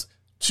respond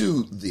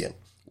to them.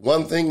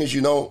 One thing is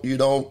you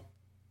don't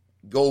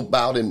go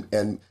about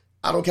and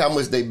I don't care how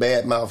much they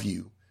badmouth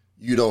you,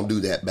 you don't do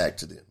that back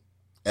to them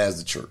as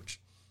the church.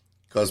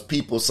 Because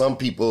some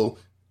people,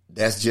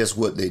 that's just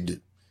what they do.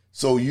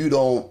 So you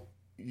don't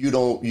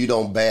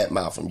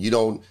badmouth them. You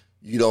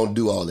don't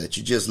do all that.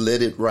 You just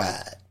let it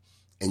ride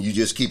and you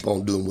just keep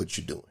on doing what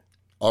you're doing.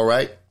 All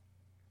right?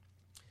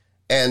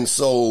 And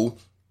so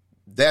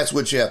that's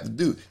what you have to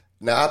do.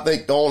 Now, I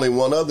think the only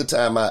one other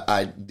time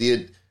I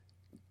did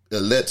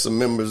let some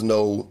members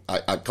know,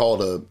 I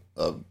called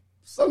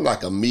something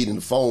like a meeting,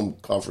 a phone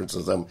conference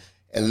or something,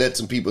 and let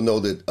some people know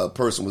that a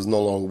person was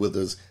no longer with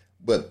us.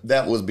 But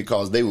that was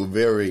because they were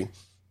very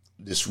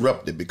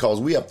disruptive,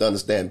 because we have to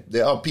understand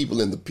there are people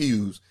in the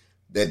pews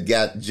that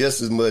got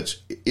just as much,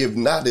 if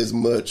not as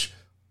much,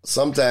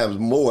 sometimes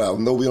more, I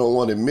know we don't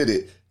want to admit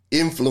it,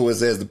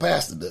 influence as the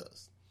pastor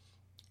does.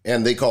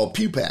 And they call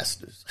pew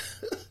pastors.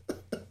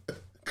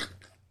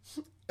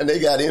 And they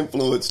got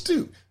influence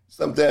too.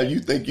 Sometimes you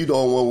think you're the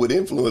only one with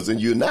influence and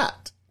you're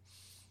not.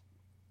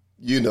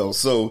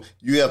 So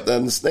you have to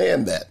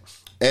understand that.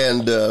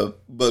 And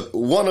but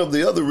one of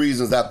the other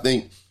reasons I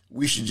think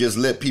we should just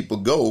let people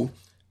go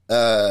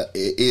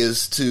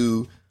is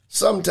to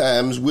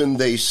sometimes when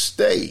they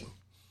stay.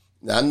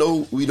 Now, I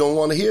know we don't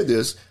want to hear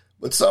this,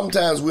 but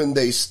sometimes when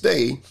they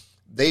stay,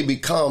 they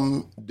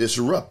become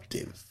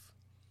disruptive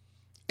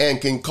and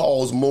can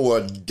cause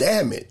more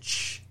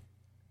damage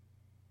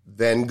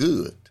than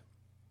good.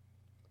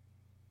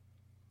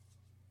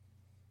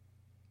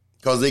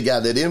 Because they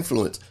got that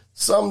influence.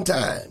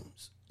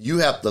 Sometimes you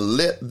have to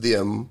let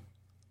them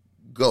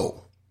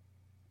go.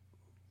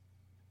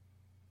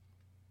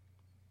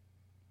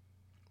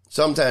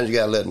 Sometimes you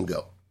got to let them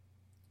go.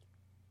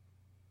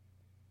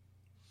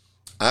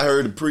 I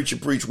heard a preacher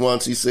preach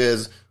once. He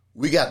says,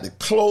 we got to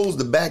close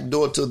the back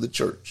door to the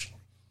church.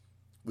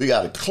 We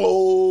got to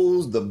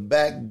close the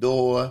back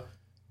door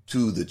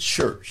to the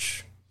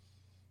church.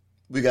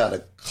 We got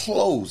to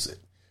close it.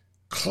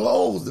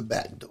 Close the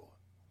back door.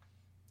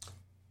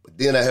 But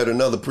then I heard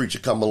another preacher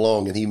come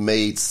along and he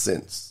made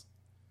sense.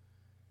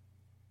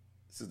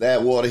 So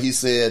that water, he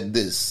said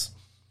this.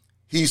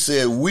 He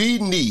said, we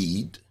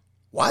need,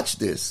 watch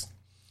this,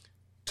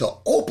 to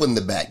open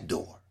the back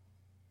door.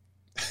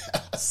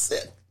 I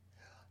said,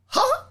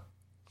 huh?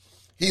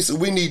 He said,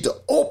 we need to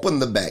open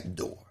the back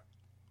door.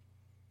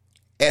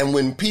 And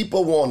when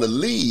people want to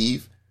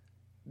leave,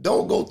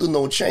 don't go through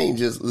no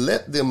changes.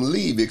 Let them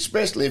leave,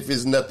 especially if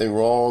there's nothing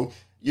wrong.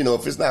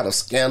 If it's not a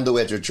scandal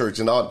at your church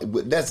and all,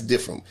 that's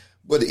different.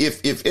 But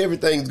if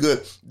everything's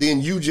good,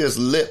 then you just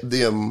let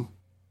them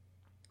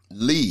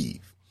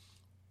leave.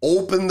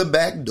 Open the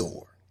back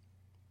door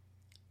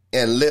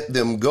and let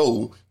them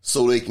go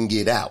so they can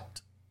get out.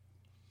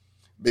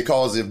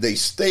 Because if they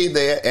stay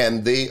there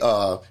and they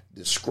are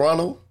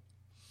disgruntled,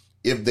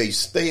 if they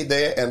stay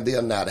there and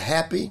they're not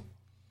happy,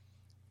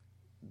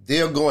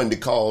 they're going to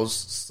cause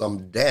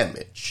some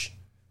damage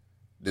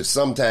that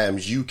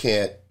sometimes you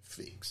can't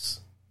fix.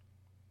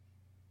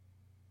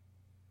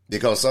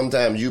 Because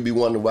sometimes you'll be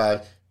wondering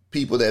why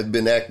people that have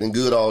been acting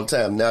good all the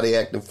time, now they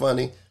acting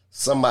funny,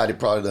 somebody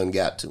probably done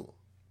got to them.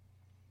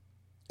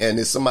 And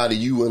it's somebody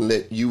you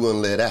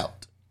wouldn't let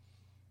out.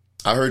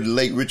 I heard the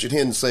late Richard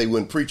Henson say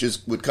when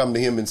preachers would come to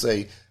him and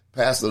say,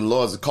 Pastor, the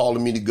Lord's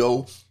calling me to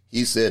go.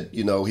 He said,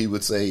 he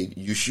would say,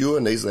 you sure?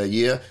 And they say,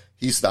 yeah.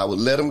 He said, I would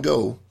let them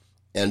go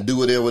and do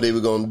whatever they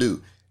were going to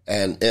do.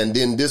 And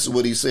then this is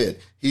what he said.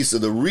 He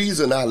said, the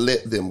reason I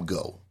let them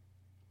go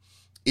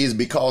is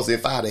because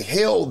if I'd have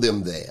held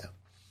them there,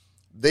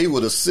 they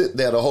would have sit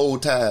there the whole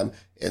time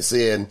and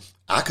said,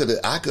 I could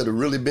have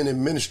really been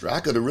in ministry. I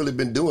could have really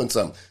been doing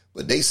something.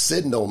 But they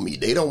sitting on me.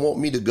 They don't want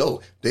me to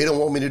go. They don't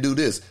want me to do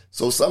this.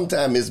 So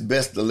sometimes it's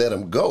best to let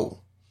them go.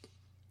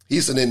 He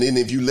said, and then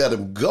if you let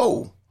them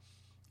go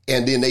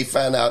and then they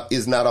find out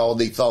it's not all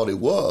they thought it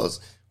was.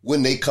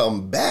 When they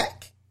come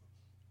back,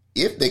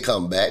 if they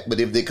come back,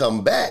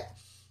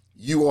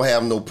 you won't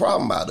have no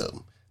problem out of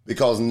them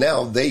because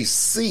now they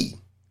see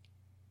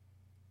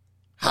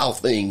how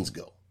things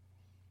go.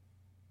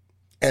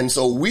 And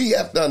so we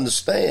have to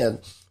understand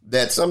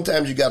that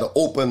sometimes you got to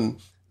open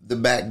the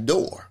back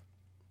door.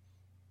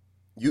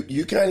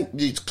 You can't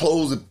just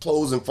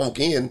closing folk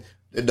in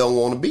that don't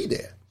want to be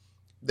there.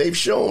 They've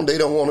shown they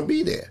don't want to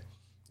be there.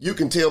 You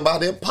can tell by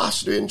their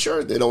posture in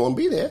church they don't want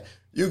to be there.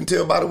 You can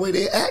tell by the way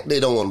they act they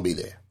don't want to be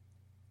there.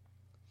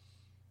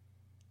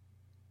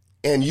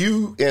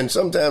 And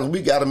sometimes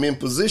we got them in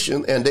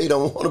position and they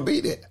don't want to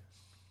be there.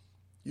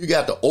 You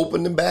got to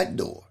open the back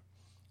door.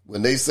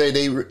 When they say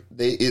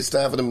it's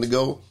time for them to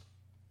go,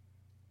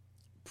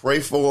 pray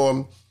for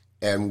them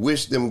and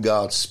wish them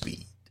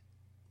Godspeed.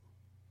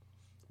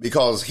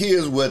 Because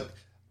here's what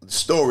the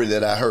story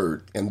that I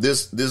heard, and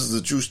this is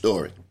a true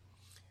story.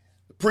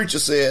 The preacher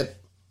said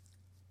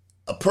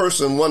a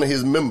person, one of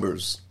his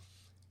members,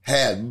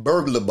 had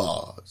burglar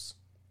bars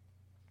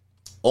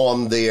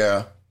on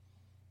their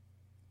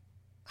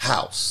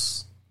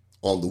house,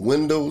 on the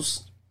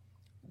windows,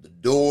 the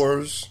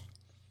doors,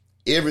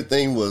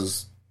 everything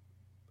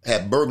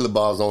had burglar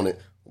bars on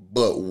it,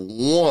 but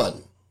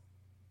one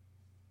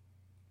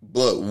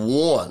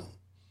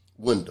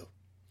window.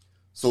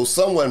 So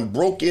someone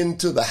broke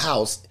into the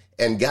house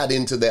and got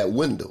into that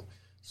window,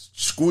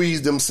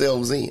 squeezed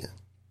themselves in,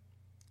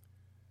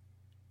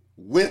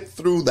 went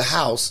through the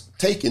house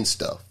taking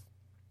stuff.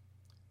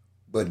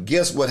 But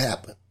guess what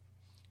happened?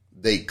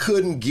 They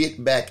couldn't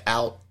get back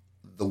out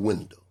the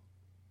window.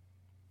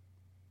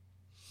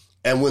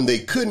 And when they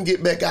couldn't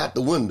get back out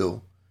the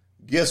window,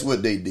 guess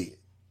what they did?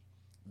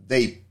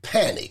 They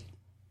panicked.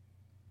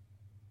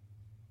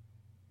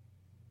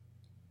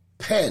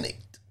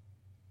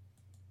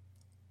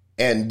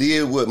 And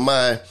did what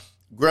my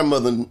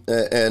grandmother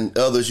and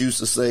others used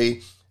to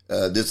say.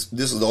 This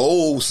is the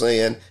old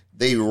saying.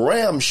 They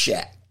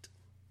ramshacked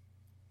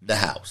the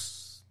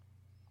house.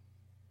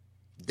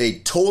 They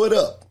tore it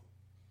up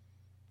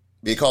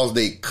because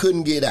they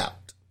couldn't get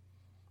out.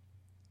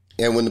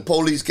 And when the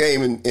police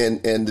came and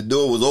the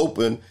door was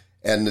open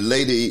and the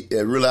lady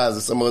realized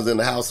that someone was in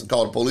the house and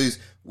called the police,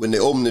 when they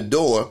opened the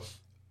door,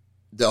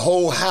 the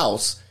whole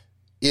house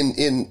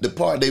in the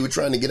part they were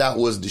trying to get out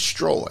was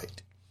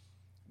destroyed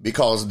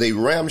because they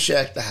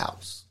ramshacked the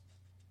house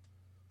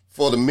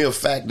for the mere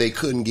fact they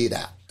couldn't get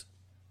out.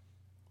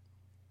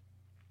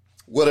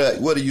 What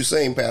are you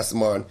saying, Pastor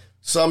Martin?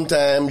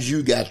 Sometimes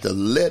you got to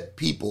let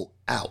people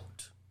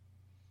out.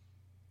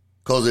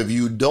 Because if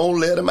you don't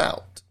let them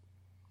out,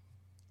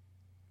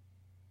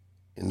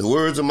 in the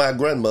words of my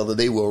grandmother,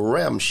 they will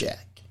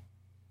ramshack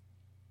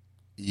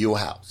your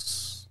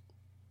house.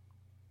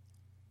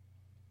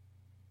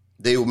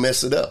 They will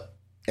mess it up.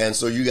 And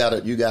so you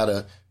gotta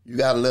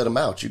let them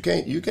out. You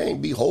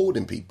can't be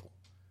holding people.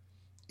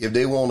 If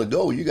they want to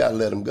go, you gotta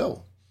let them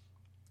go.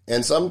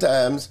 And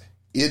sometimes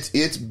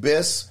it's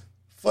best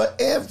for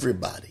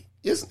everybody.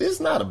 It's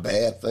not a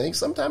bad thing.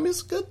 Sometimes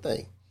it's a good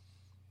thing.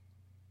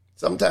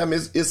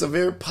 Sometimes it's a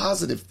very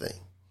positive thing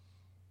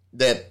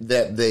that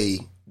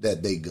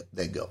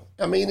they go.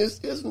 I mean,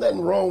 there's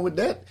nothing wrong with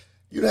that.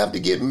 You don't have to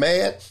get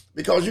mad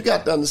because you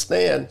got to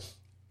understand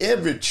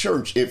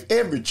if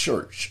every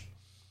church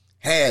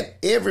had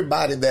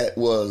everybody that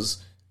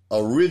was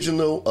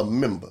original a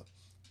member,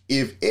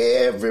 if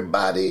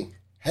everybody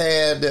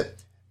had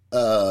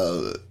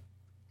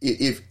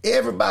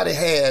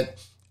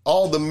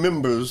all the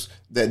members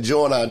that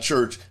join our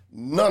church,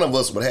 none of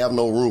us would have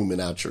no room in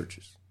our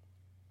churches.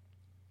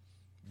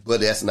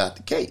 But that's not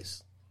the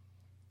case.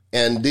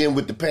 And then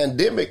with the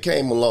pandemic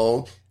came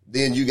along,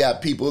 then you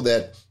got people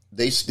that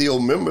they still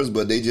members,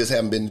 but they just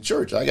haven't been to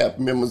church. I got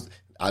members,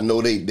 I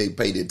know they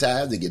pay their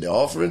tithes, they get their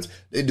offerings,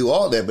 they do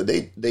all that, but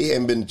they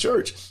haven't been to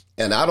church.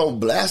 And I don't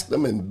blast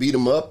them and beat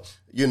them up,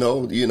 and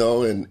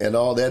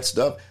all that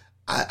stuff.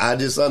 I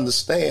just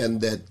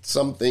understand that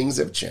some things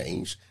have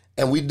changed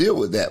and we deal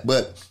with that.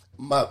 But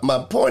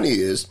my point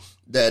is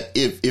that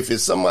if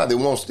it's somebody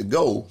that wants to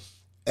go,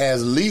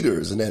 as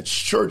leaders and as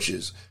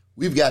churches,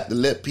 we've got to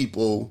let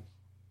people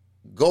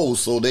go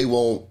so they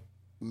won't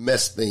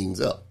mess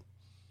things up.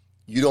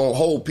 You don't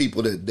hold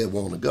people that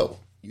want to go.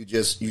 You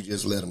just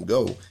let them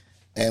go.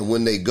 And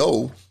when they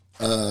go,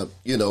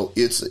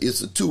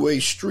 it's a two-way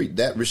street.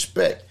 That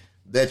respect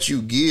that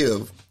you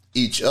give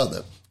each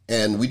other.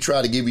 And we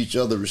try to give each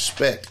other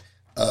respect.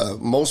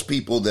 Most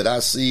people that I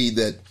see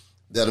that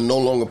are no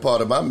longer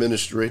part of my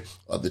ministry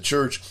or the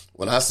church,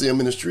 when I see them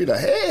in the street,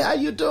 hey, how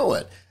you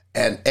doing?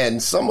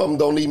 And some of them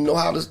don't even know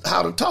how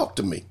to talk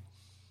to me.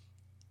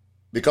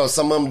 Because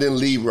some of them didn't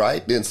leave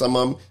right, then some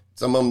of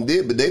them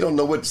did, but they don't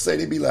know what to say.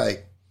 They be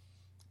like,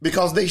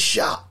 because they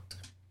shocked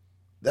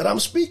that I'm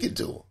speaking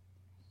to them.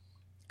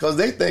 Because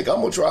they think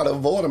I'm going to try to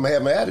avoid them and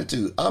have an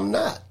attitude. I'm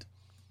not.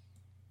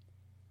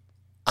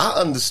 I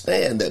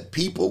understand that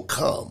people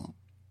come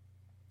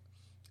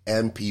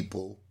and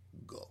people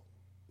go.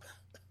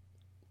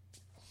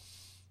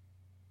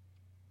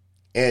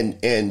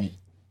 And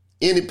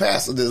any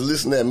pastor that's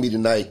listening to me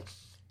tonight,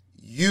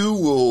 you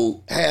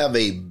will have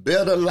a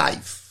better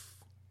life.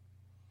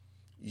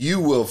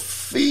 You will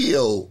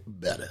feel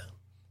better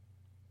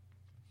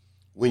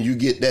when you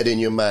get that in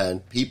your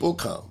mind. People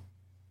come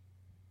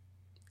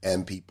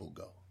and people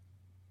go.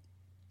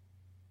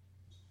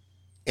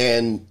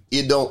 And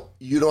you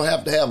don't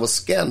have to have a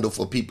scandal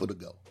for people to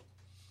go.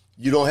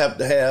 You don't have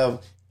to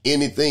have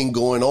anything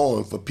going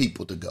on for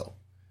people to go.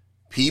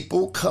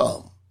 People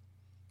come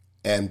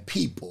and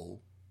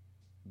people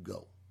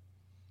go.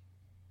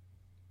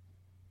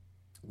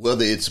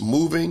 Whether it's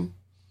moving,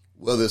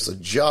 whether it's a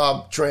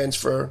job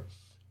transfer,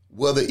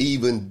 whether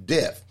even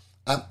death.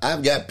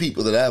 I've got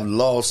people that I've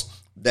lost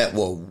that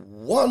were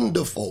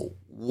wonderful,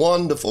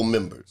 wonderful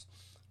members,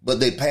 but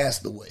they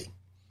passed away.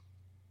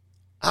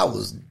 I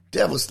was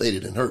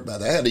devastated and hurt by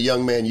that. I had a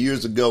young man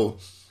years ago,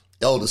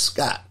 Elder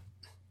Scott.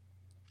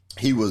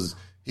 He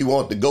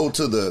wanted to go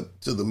to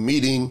the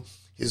meeting.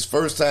 His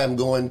first time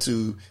going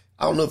to,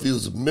 I don't know if it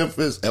was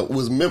Memphis. It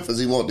was Memphis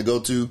he wanted to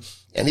go to,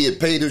 and he had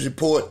paid his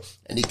report.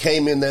 And he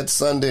came in that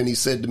Sunday and he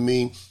said to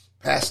me,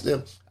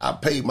 Pastor, I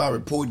paid my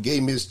report,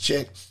 gave me his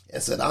check,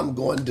 and said, I'm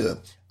going to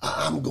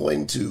the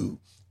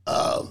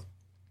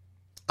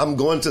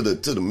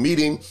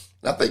meeting.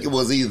 I think it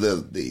was either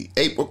the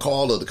April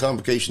call or the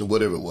convocation or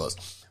whatever it was.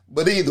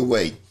 But either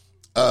way,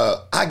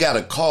 I got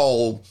a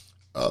call.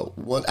 I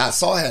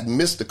had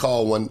missed the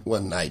call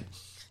one night.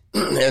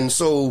 And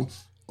so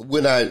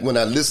when I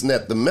listened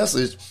at the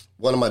message,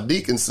 one of my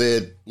deacons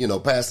said,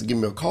 Pastor, give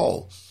me a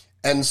call.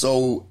 And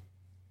so,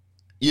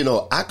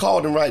 I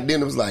called him right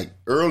then. It was like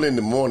early in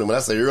the morning. When I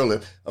say early,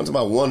 I'm talking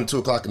about 1 or 2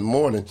 o'clock in the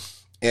morning.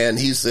 And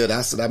I said,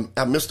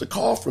 I missed a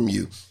call from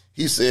you.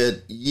 He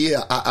said,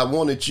 yeah, I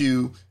wanted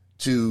to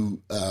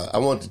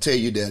tell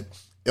you that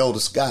Elder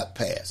Scott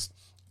passed.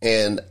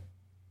 And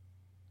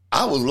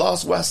I was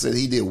lost. I said,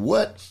 he did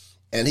what?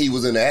 And he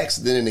was in an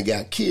accident and he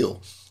got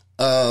killed.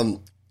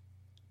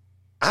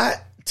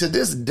 To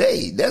this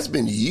day, that's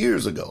been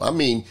years ago. I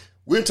mean,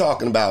 we're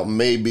talking about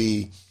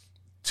maybe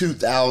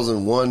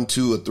 2001,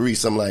 2, or 3,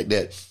 something like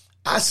that.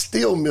 I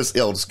still miss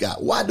Elder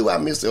Scott. Why do I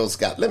miss Elder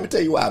Scott? Let me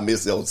tell you why I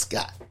miss Elder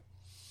Scott.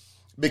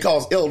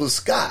 Because Elder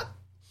Scott,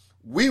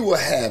 we were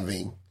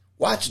having,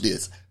 watch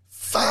this,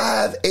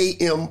 5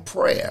 a.m.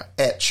 prayer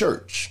at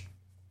church.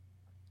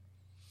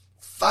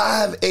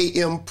 5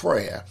 a.m.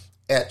 prayer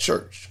at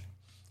church.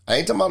 I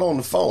ain't talking about on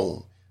the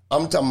phone.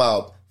 I'm talking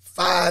about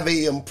 5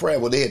 a.m. prayer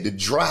where they had to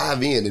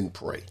drive in and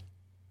pray.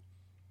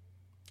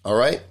 All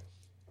right?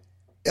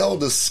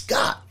 Elder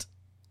Scott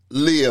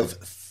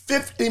lived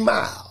 50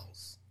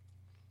 miles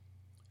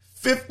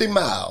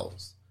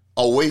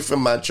away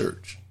from my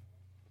church.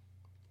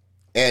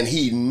 And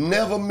he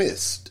never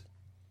missed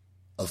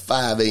a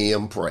 5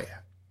 a.m.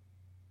 prayer.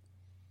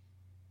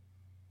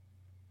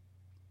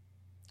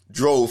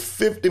 Drove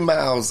 50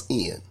 miles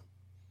in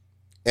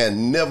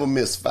and never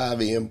missed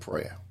 5 a.m.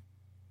 prayer.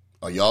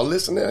 Are y'all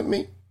listening to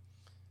me?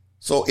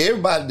 So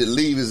everybody that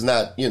leave is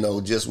not,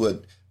 just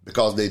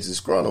because they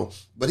disgruntled,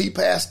 but he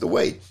passed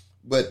away,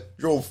 but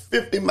drove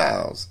 50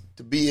 miles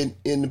to be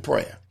in the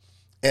prayer.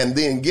 And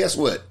then guess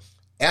what?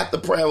 After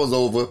prayer was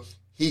over,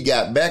 he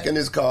got back in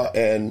his car,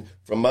 and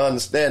from my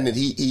understanding,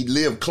 he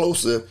lived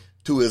closer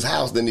to his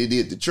house than he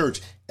did the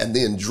church, and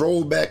then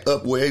drove back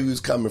up where he was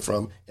coming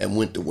from and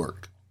went to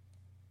work.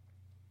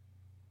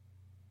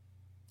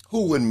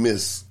 Who would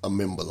miss a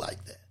member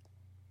like that?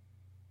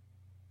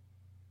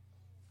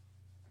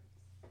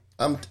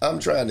 I'm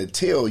trying to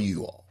tell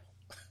you all.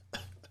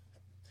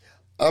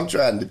 I'm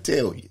trying to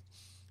tell you.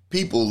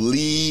 People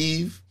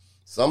leave.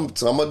 Some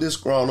are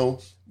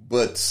disgruntled,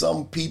 but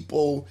some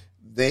people,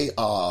 they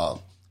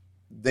are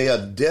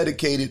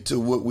dedicated to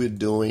what we're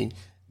doing.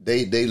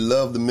 They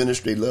love the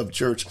ministry, they love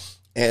church.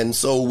 And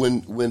so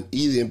when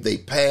either if they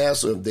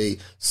pass or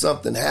if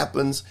something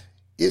happens,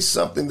 it's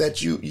something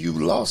that you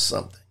lost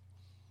something.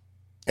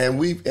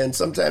 And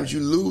sometimes you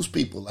lose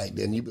people like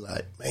that, and you be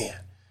like, man,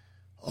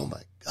 oh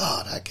my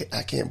God,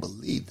 I can't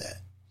believe that.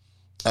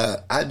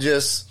 I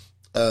just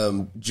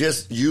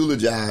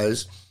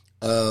eulogized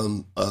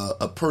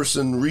a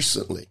person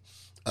recently.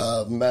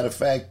 Matter of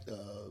fact,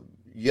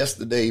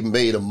 yesterday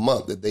made a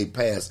month that they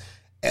passed,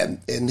 and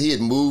he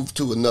had moved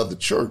to another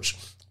church,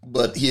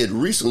 but he had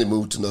recently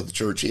moved to another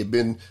church. He had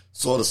been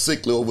sort of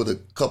sickly over the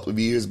couple of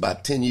years,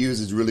 about 10 years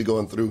is really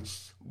going through.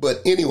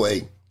 But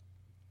anyway,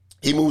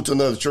 he moved to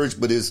another church,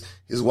 but his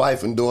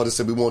wife and daughter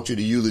said, we want you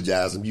to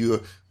eulogize him.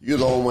 You're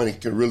the only one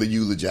that can really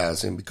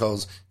eulogize him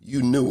because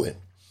you knew him.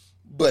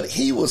 But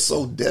he was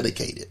so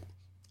dedicated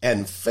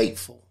and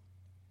faithful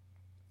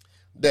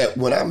that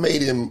when I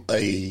made him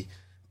a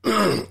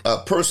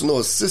personal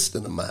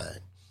assistant of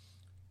mine,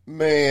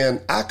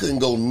 man, I couldn't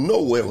go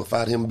nowhere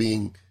without him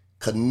being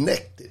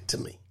connected to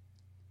me.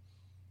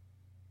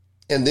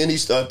 And then he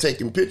started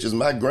taking pictures.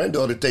 My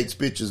granddaughter takes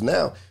pictures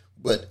now,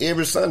 but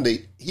every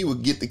Sunday he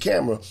would get the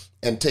camera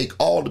and take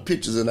all the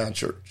pictures in our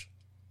church.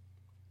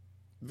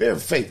 Very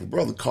faithful,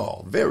 Brother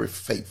Carl. Very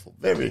faithful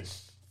brother.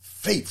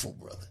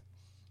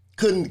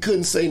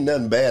 Couldn't say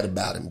nothing bad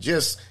about him.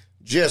 Just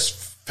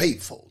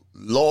faithful.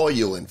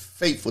 loyal and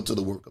faithful to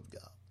the work of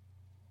God.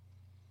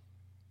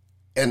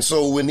 And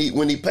so when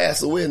he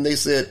passed away and they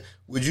said,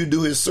 would you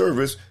do his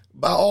service?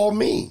 By all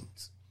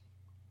means.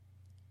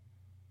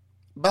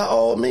 By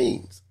all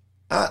means.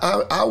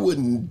 I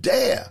wouldn't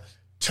dare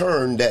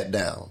turn that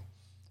down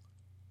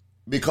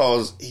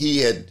because he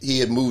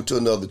had moved to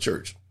another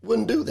church.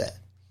 Wouldn't do that.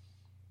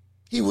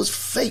 He was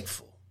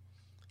faithful.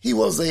 He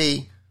was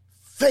a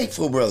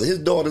faithful brother. His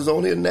daughter's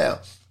on here now.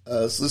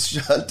 Sister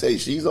Shante,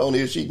 she's on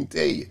here. She can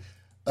tell you.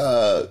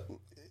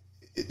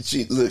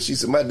 She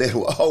said, my dad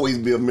will always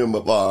be a member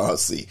of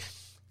RRC.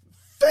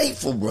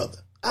 Faithful brother.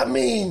 I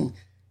mean,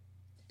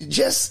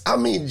 just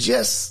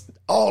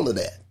all of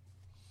that.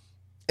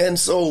 And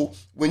so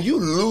when you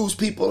lose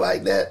people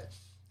like that,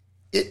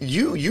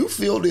 you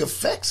feel the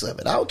effects of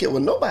it. I don't care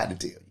what nobody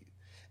tell you.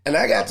 And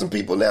I got some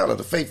people now that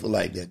are faithful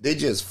like that. They're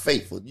just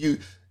faithful. You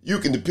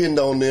can depend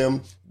on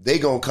them. They're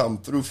going to come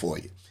through for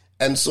you.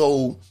 And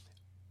so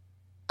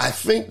I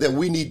think that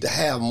we need to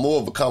have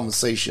more of a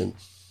conversation.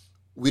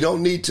 We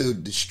don't need to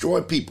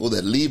destroy people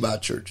that leave our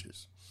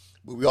churches,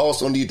 but we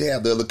also need to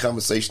have the other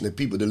conversation that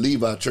people that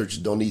leave our churches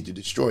don't need to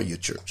destroy your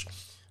church.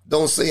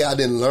 Don't say I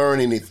didn't learn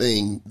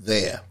anything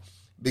there,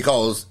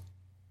 because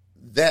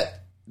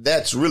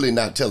that's really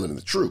not telling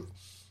the truth.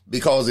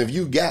 Because if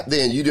you got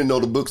there and you didn't know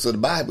the books of the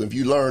Bible, if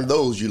you learned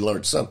those, you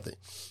learned something.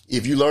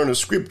 If you learned a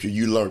scripture,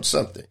 you learned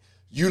something.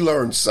 You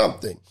learned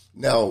something.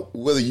 Now,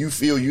 whether you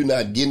feel you're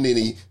not getting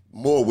any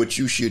more what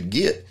you should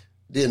get,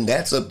 then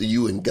that's up to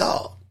you and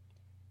God.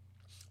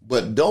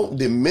 But don't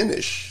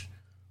diminish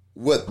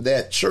what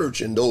that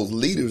church and those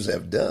leaders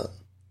have done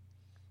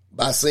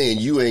by saying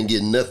you ain't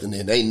getting nothing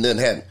and ain't nothing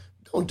happening.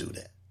 Don't do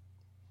that.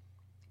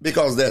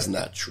 Because that's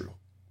not true.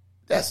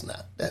 That's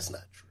not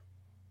true.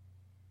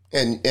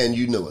 And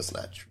you know it's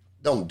not true.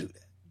 Don't do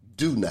that.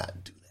 Do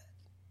not do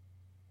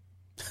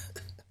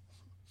that.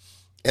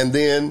 And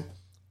then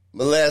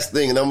my last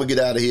thing, and I'm going to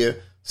get out of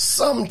here.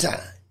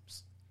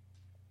 Sometimes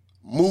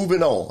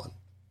moving on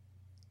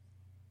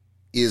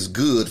is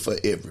good for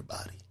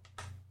everybody.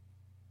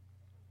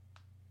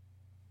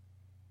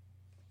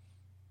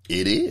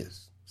 It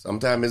is.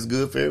 Sometimes it's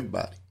good for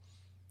everybody.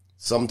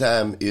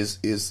 Sometimes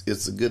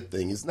it's a good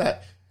thing. It's not.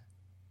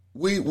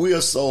 We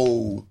are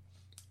so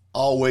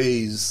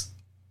always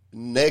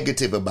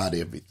negative about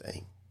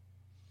everything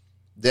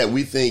that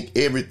we think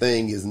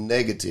everything is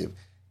negative.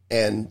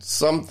 And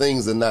some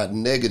things are not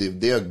negative.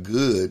 They're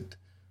good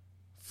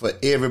for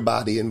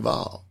everybody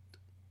involved.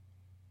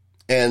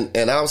 And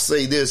I'll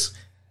say this,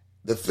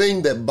 the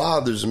thing that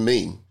bothers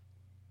me,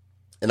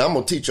 and I'm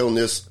going to teach on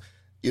this,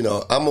 I'm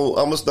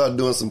going to start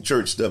doing some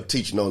church stuff,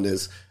 teaching on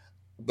this.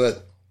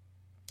 But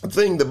the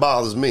thing that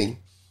bothers me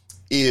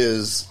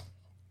is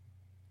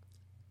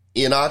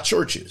in our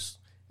churches.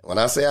 When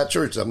I say our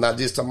churches, I'm not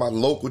just talking about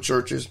local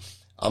churches.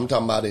 I'm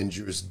talking about in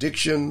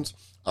jurisdictions.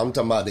 I'm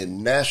talking about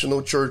in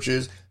national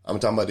churches. I'm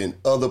talking about in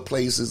other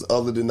places,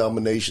 other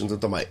denominations. I'm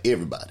talking about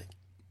everybody.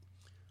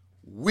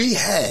 We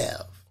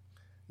have,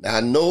 now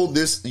I know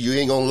this, you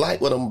ain't going to like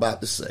what I'm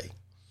about to say,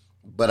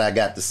 but I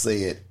got to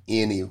say it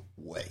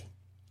anyway.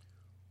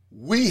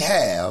 We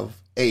have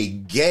a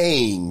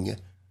gang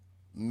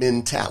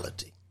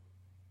mentality.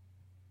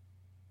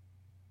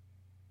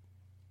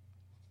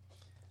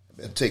 I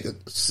better take a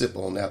sip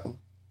on that one.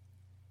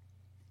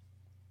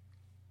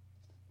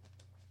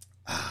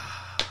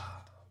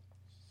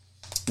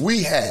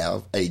 We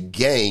have a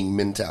gang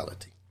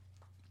mentality.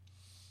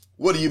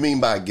 What do you mean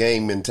by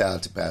gang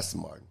mentality, Pastor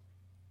Martin?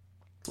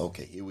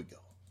 Okay, here we go.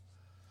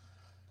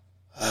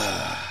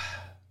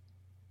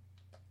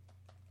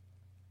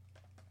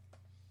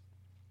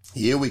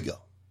 Here we go.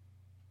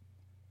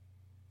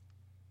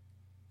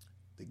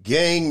 The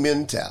gang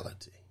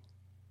mentality.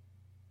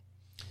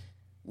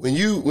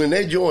 When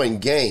they join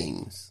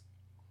gangs,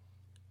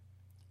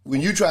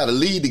 when you try to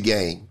lead the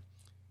gang,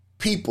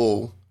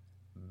 people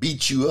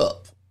beat you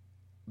up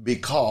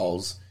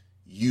because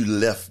you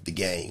left the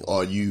gang,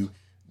 or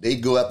they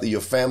go after your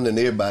family and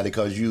everybody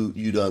because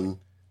you done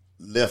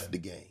left the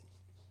gang.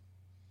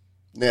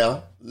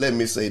 Now, let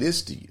me say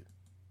this to you.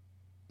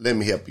 Let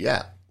me help you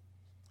out.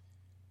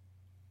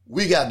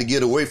 We got to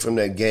get away from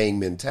that gang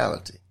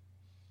mentality.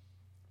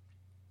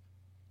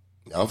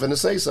 Now, I'm finna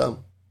say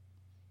something.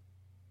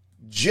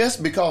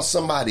 Just because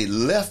somebody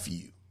left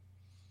you,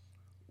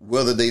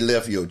 whether they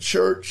left your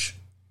church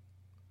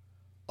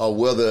or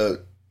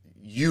whether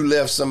you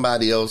left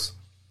somebody else,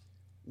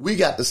 we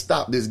got to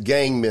stop this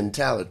gang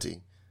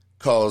mentality,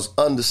 because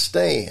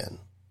understand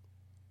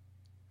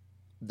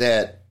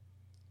that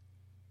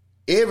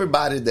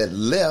everybody that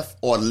left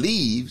or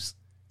leaves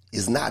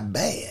is not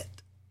bad.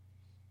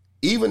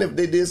 Even if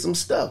they did some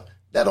stuff,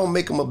 that don't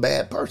make them a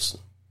bad person.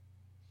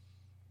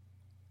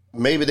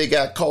 Maybe they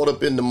got caught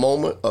up in the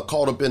moment or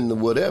caught up in the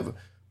whatever,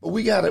 but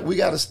we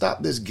gotta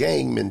stop this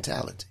gang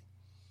mentality.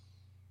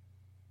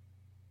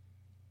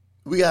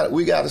 We got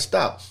to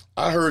stop.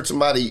 I heard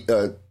somebody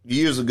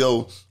years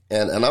ago,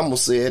 and I'm gonna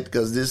say it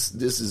because this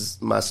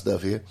is my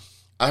stuff here.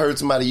 I heard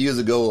somebody years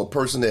ago, a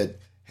person that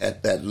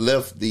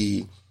left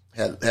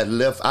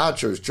left our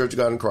church, Church of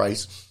God in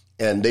Christ,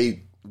 and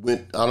they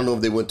went, I don't know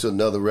if they went to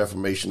another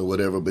Reformation or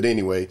whatever, but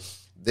anyway,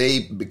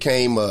 they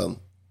became a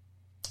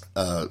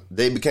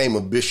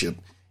bishop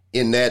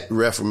in that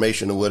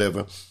Reformation or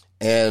whatever.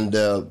 And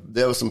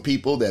there were some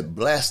people that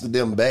blasted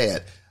them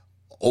bad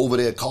over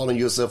there calling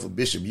yourself a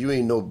bishop. You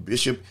ain't no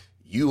bishop.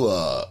 You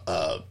are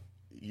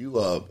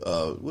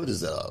what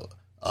is that?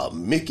 A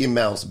Mickey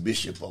Mouse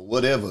bishop or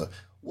whatever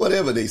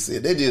they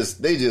said. They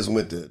just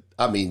went to,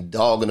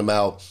 dogging them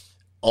out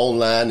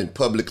online and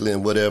publicly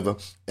and whatever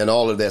and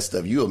all of that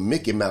stuff. You a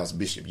Mickey Mouse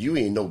bishop. You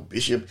ain't no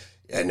bishop.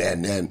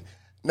 And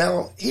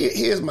now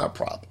here's my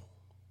problem.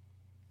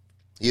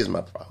 Here's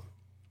my problem.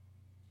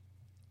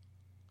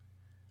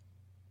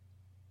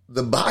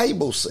 The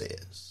Bible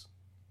says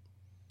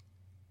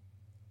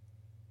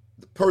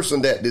the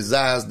person that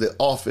desires the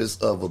office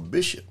of a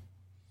bishop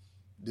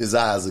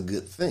desires a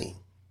good thing.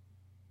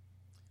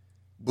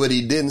 But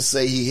he didn't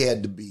say he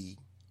had to be,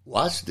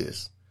 watch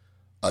this,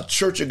 a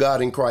Church of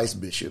God in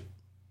Christ bishop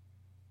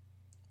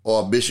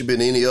or a bishop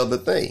in any other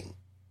thing.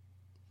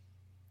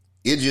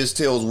 It just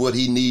tells what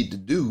he need to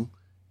do.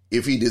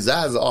 If he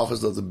desires the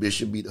office of the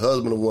bishop, be the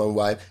husband of one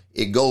wife,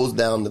 it goes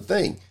down the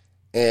thing.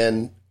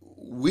 And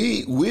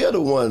we're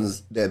the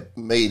ones that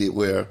made it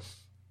where,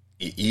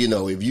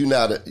 if you're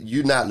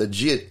not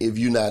legit if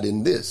you're not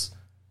in this.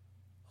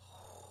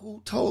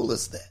 Who told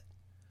us that?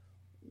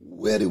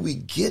 Where did we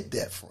get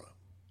that from?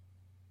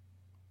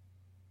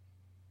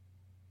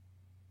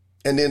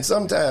 And then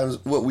sometimes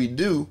what we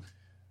do,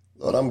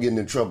 Lord, I'm getting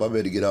in trouble. I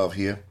better get off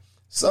here.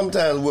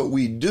 Sometimes what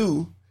we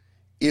do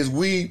is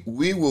we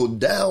will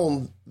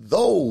down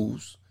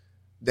those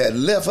that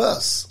left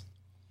us,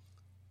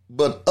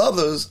 but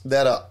others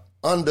that are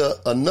under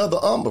another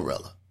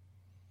umbrella.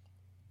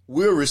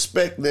 We'll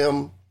respect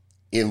them,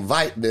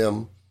 invite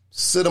them,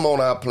 sit them on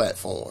our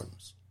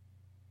platforms,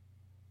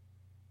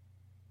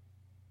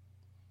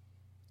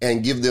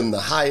 and give them the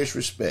highest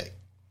respect.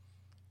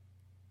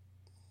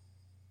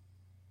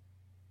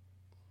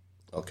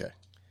 Okay.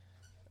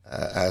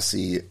 I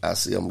see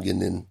I'm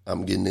getting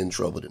in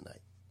trouble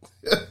tonight.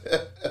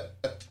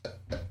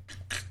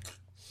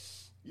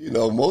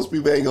 Most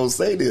people ain't gonna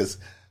say this,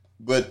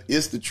 but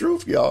it's the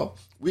truth, y'all.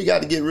 We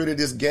got to get rid of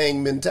this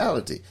gang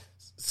mentality.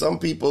 Some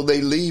people, they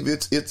leave.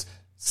 It's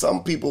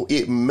some people,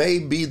 it may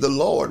be the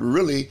Lord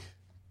really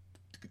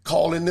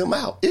calling them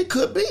out. It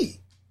could be.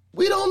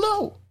 We don't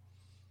know.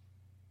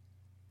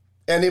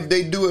 And if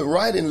they do it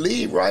right and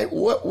leave right,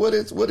 what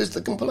is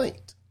the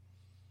complaint?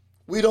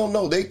 We don't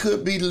know. They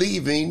could be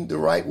leaving the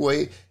right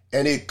way,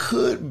 and it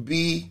could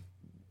be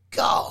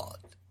God.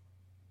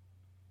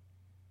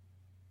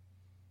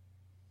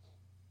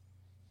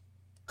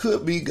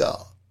 Could be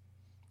God,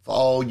 for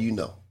all you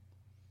know.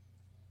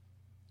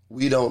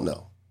 We don't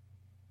know.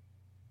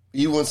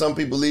 Even when some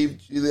people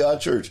leave our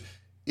church,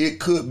 it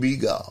could be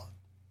God.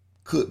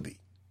 Could be.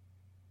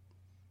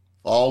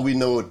 For all we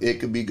know, it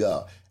could be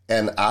God.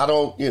 And I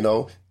don't,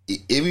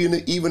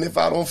 even if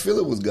I don't feel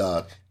it was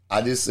God,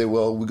 I just say,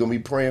 well, we're going to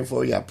be praying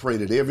for you. I pray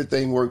that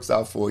everything works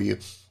out for you.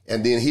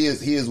 And then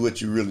here's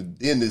what you really,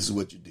 then this is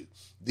what you do.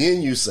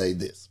 Then you say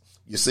this.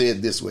 You say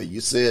it this way.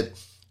 You said,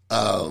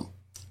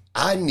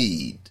 I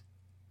need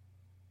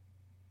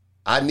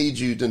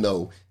you to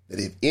know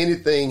that if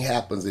anything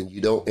happens and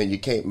you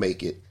can't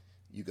make it,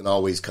 you can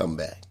always come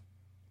back.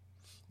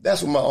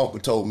 That's what my uncle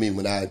told me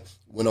when I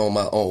went on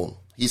my own.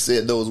 He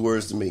said those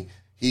words to me.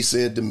 He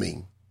said to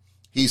me,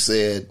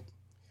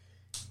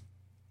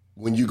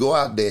 when you go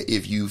out there,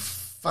 if you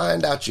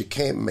find out you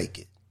can't make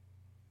it,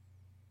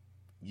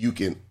 you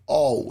can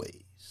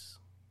always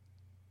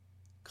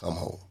come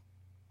home.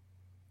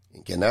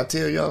 And can I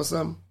tell y'all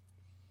something?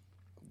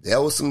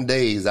 There were some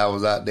days I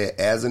was out there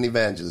as an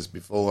evangelist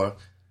before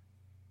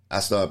I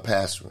started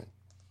pastoring,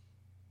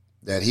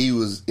 that he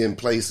was in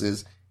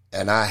places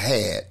and I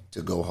had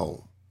to go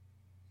home.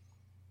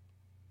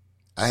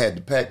 I had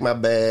to pack my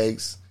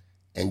bags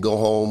and go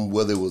home,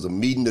 whether it was a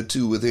meeting or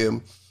two with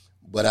him.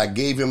 But I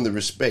gave him the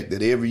respect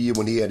that every year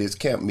when he had his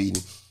camp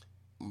meeting,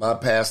 my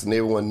pastor and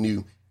everyone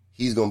knew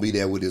he's going to be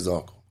there with his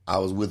uncle. I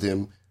was with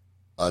him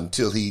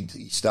until he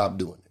stopped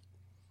doing it.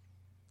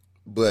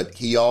 But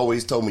he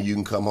always told me, you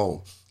can come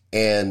home.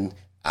 And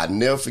I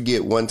never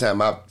forget one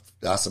time I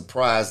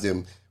surprised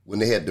them when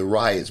they had the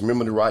riots.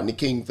 Remember the Rodney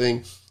King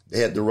thing? They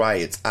had the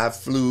riots. I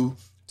flew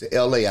to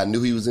L.A. I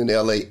knew he was in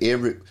L.A.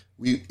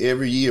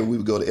 Every year we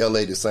would go to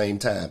L.A. the same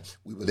time.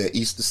 We were there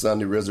Easter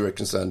Sunday,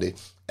 Resurrection Sunday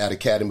at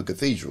Academy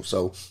Cathedral.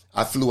 So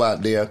I flew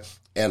out there,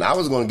 and I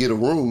was going to get a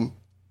room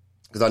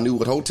because I knew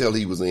what hotel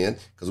he was in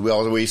because we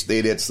always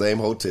stayed at the same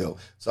hotel.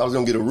 So I was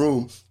going to get a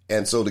room,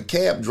 and so the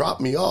cab dropped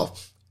me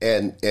off.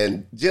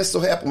 And just so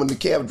happened when the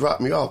cab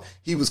dropped me off,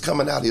 he was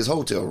coming out of his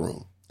hotel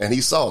room, and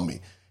he saw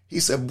me. He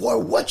said, boy,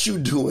 what you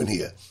doing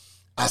here?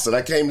 I said,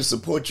 I came to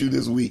support you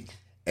this week.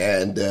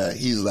 And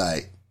he's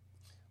like,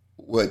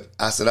 what?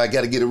 I said, I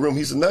got to get a room.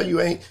 He said, no,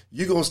 you ain't.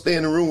 You're going to stay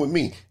in the room with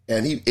me.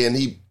 And he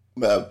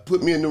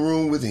put me in the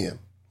room with him.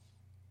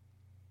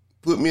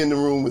 Put me in the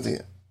room with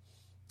him.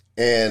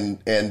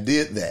 And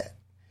did that.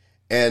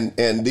 And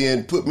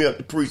then put me up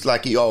to preach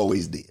like he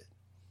always did.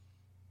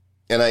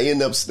 And I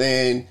ended up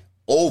staying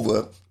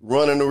over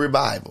running a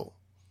revival,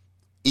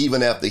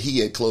 even after he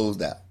had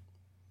closed out.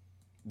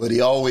 But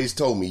he always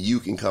told me, you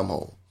can come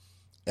home.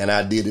 And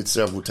I did it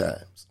several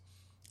times.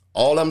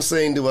 All I'm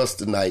saying to us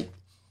tonight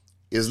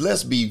is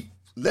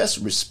let's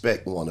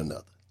respect one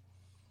another.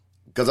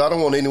 Because I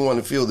don't want anyone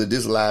to feel that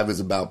this live is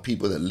about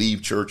people that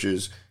leave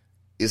churches.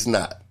 It's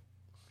not.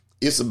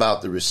 It's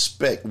about the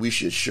respect we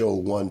should show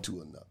one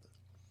to another.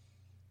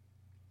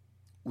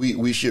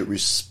 We should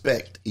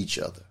respect each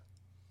other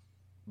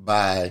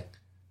by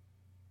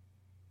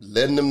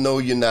letting them know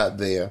you're not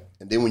there.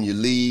 And then when you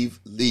leave,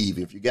 leave.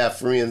 If you got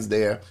friends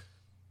there,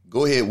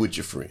 go ahead with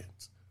your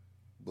friends.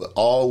 But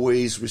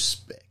always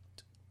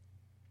respect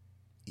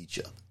each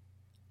other.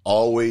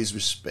 Always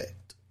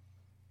respect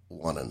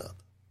one another.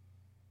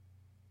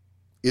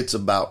 It's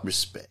about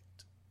respect.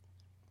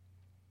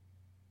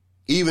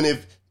 Even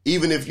if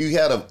you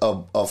had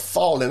a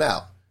falling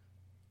out,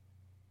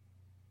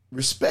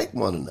 respect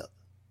one another.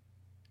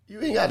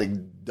 You ain't got to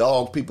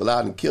dog people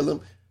out and kill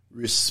them.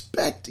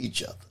 Respect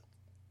each other.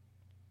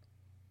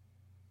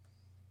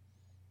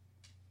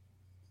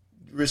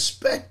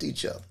 Respect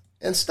each other.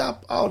 And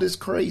stop all this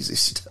crazy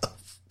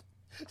stuff.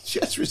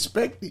 Just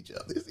respect each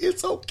other.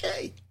 It's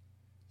okay.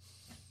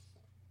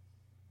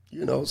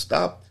 You know,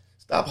 stop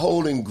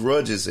holding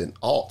grudges and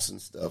alts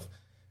and stuff.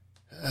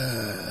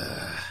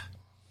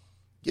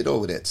 Get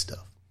over that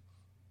stuff.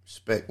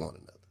 Respect one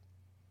another.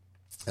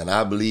 And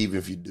I believe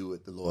if you do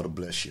it, the Lord will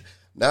bless you.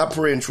 Now, I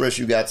pray and trust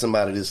you got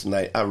somebody this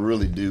night. I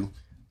really do.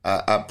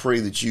 I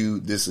pray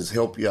that this has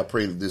helped you. I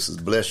pray that this has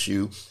blessed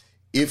you.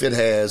 If it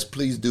has,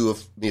 please do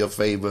me a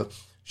favor.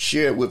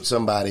 Share it with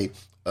somebody.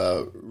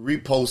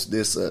 Repost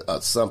this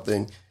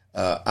something.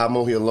 I'm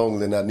on here longer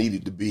than I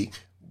needed to be.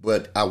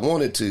 But I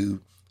wanted to,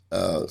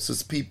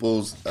 since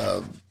people's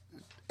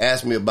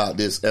asked me about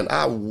this, and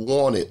I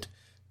wanted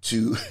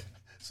to,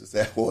 since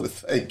I want to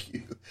thank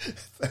you.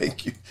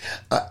 Thank you.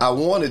 I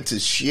wanted to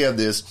share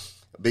this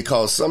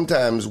because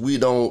sometimes we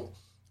don't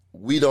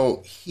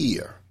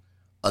hear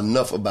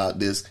enough about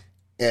this,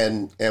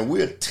 and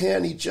we're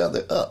tearing each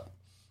other up.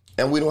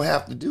 And we don't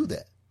have to do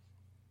that.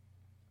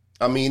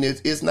 I mean,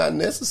 it's not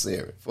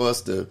necessary for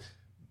us to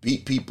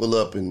beat people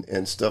up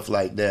and stuff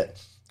like that.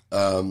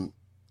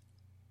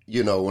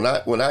 You know,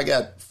 when I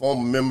got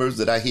former members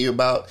that I hear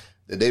about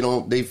that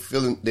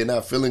they're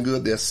not feeling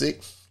good, they're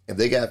sick, and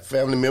they got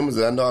family members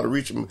that I know how to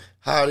reach them,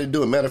 how are they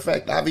doing? Matter of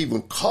fact, I've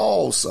even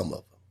called some of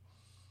them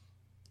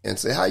and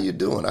say, how you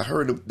doing? I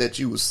heard that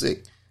you were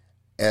sick.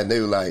 And they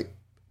were like,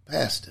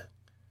 Pastor,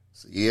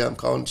 so yeah, I'm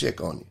calling to check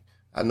on you.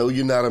 I know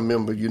you're not a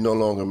member, you're no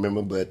longer a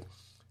member, but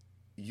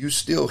you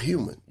still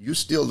human. You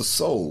still the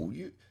soul.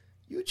 We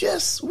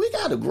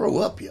got to grow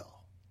up,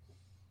 y'all.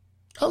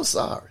 I'm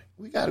sorry.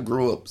 We got to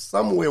grow up.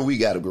 Somewhere we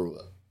got to grow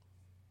up.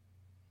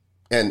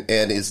 And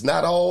it's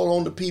not all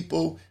on the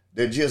people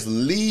that just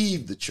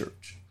leave the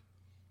church.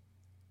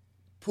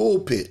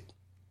 Pulpit.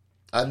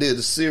 I did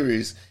a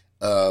series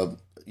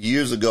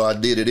years ago. I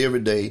did it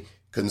every day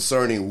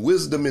concerning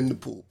wisdom in the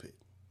pulpit.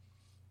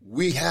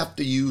 We have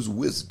to use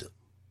wisdom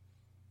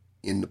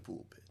in the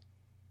pulpit.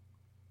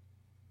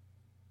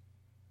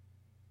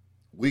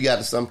 We got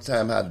to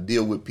sometimes how to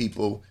deal with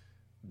people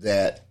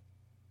that,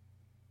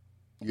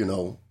 you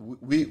know,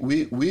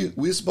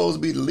 we're supposed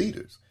to be the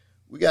leaders.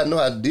 We got to know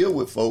how to deal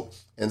with folk.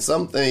 And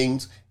some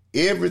things,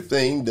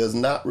 everything does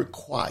not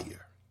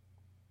require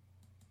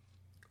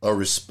a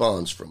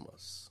response from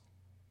us,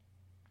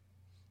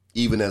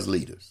 even as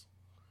leaders.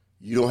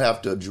 You don't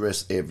have to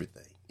address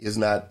everything. It's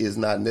not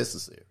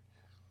necessary.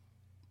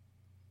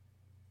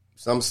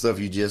 Some stuff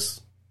you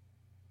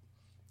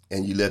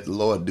let the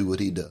Lord do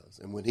what he does.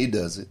 And when he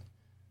does it,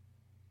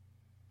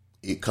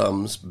 it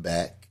comes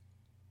back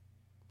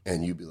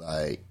and you be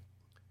like,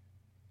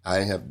 I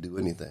didn't have to do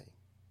anything.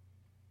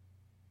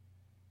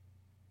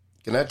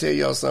 Can I tell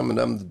y'all something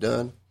I'm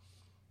done?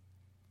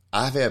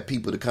 I've had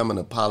people to come and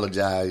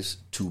apologize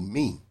to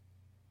me.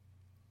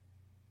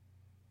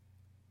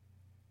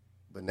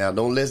 But now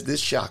don't let this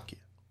shock you.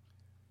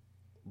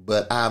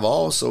 But I've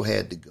also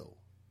had to go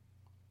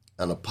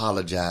and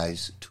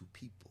apologize to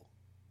people.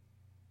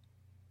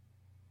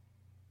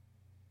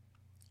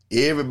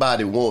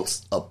 Everybody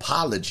wants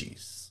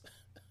apologies,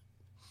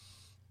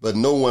 but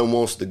no one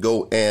wants to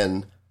go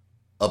and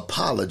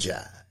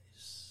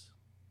apologize.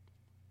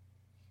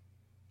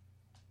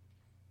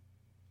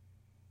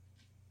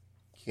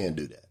 Can't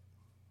do that.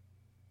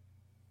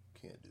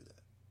 Can't do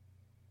that.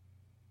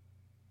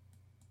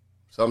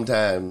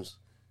 Sometimes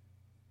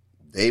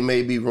they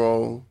may be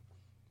wrong.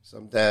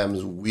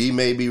 Sometimes we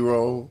may be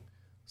wrong.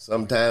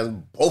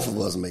 Sometimes both of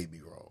us may be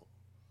wrong.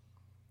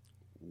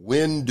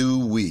 When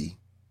do we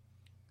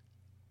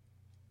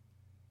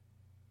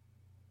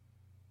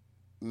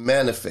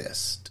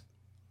manifest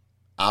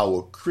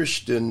our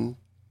Christian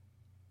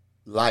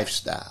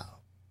lifestyle?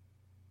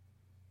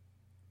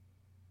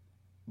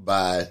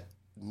 By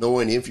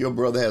knowing if your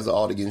brother has an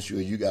ought against you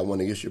or you got one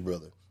against your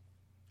brother.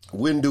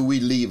 When do we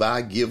leave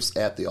our gifts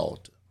at the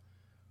altar?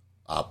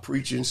 Our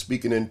preaching,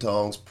 speaking in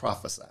tongues,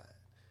 prophesying.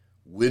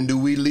 When do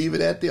we leave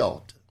it at the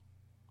altar?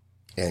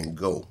 and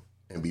go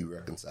and be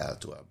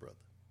reconciled to our brother.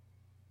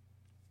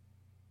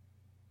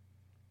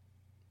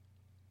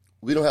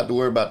 We don't have to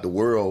worry about the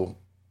world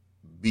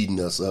beating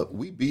us up.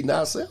 We beating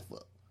ourselves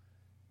up.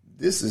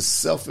 This is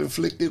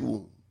self-inflicted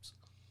wounds.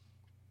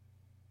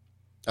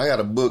 I got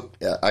a book.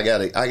 I got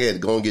to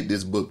go and get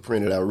this book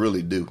printed. I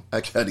really do.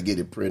 I got to get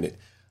it printed.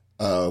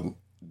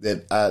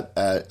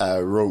 That I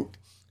wrote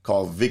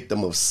called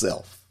 "Victim of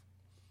Self."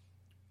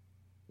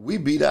 We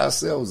beat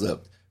ourselves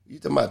up. You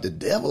talking about the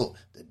devil?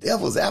 The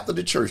devil's after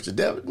the church. The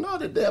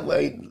devil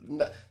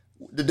ain't.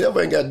 The devil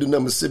ain't got to do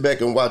nothing but sit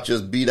back and watch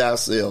us beat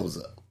ourselves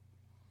up.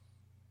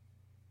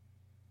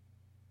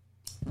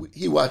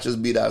 He watch us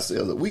beat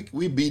ourselves up.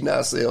 We beating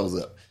ourselves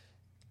up.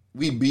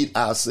 We beat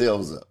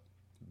ourselves up.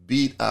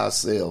 Beat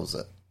ourselves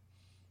up.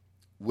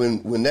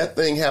 When that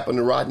thing happened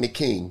to Rodney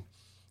King,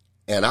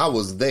 and I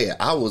was there.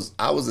 I was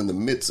in the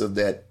midst of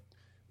that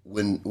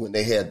when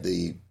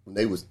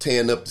they was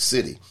tearing up the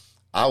city.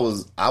 I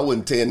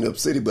wasn't tearing up the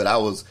city,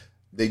 but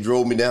they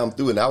drove me down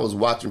through, and I was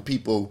watching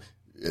people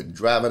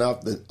driving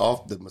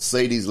off the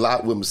Mercedes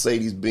lot with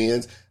Mercedes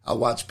Benz. I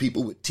watched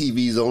people with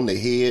TVs on their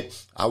head.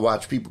 I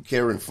watched people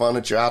carrying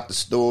furniture out the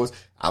stores.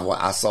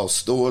 I saw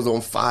stores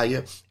on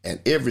fire and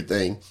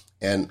everything.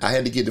 And I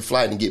had to get the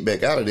flight and get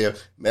back out of there.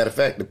 Matter of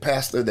fact, the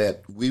pastor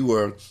that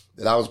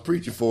I was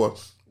preaching for,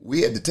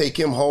 we had to take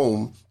him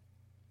home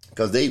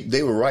because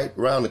they were right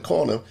around the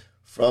corner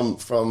from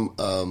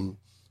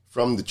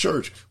the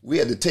church. We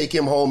had to take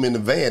him home in the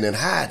van and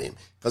hide him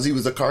because he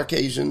was a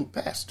Caucasian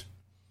pastor.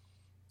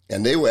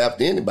 And they were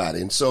after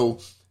anybody. And so,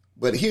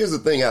 but here's the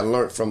thing I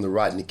learned from the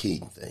Rodney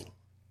King thing.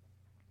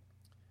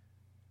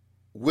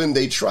 When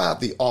they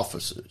tried the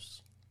officers,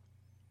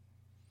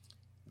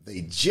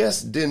 they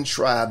just didn't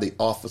try the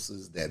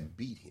officers that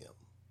beat him.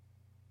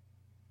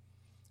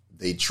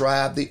 They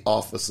tried the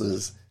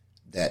officers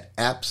that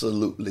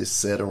absolutely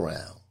sat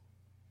around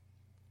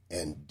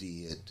and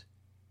did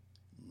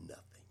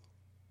nothing.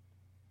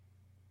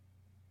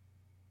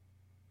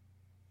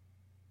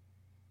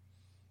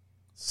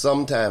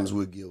 Sometimes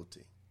we're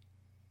guilty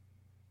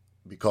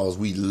because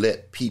we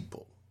let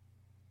people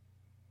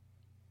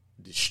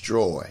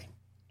destroy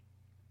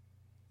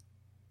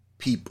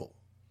people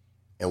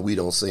and we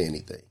don't say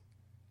anything.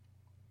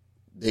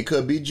 They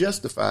could be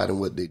justified in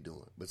what they're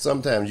doing, but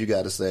sometimes you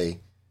got to say,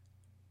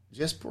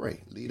 just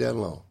pray, leave that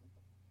alone.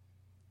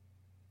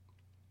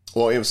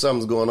 Or if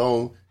something's going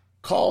on,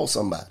 call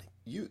somebody.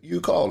 You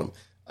call them.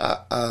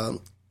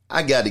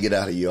 I got to get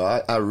out of here.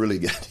 I really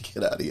got to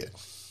get out of here.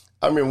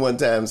 I remember one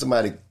time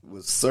somebody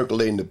was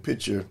circulating the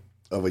picture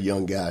of a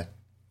young guy,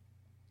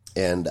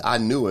 and I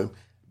knew him,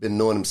 been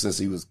knowing him since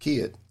he was a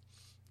kid,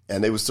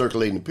 and they were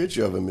circulating the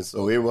picture of him, and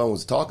so everyone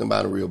was talking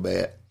about him real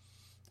bad.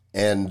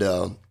 And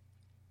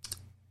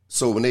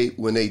so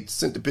when they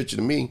sent the picture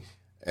to me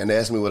and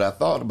asked me what I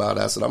thought about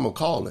it, I said, I'm going to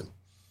call him.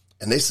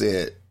 And they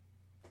said,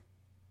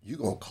 you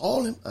going to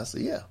call him? I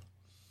said, yeah.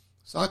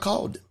 So I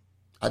called him.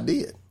 I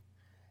did.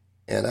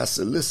 And I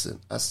said, listen,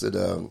 I said,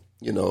 I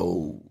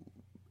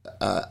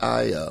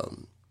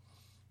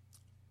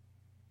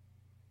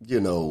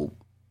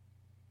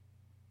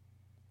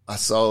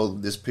saw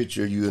this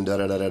picture of you and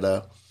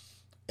da-da-da-da-da.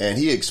 And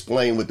he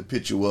explained what the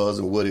picture was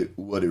and what it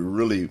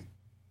really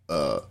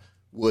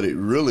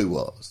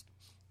was.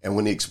 And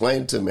when he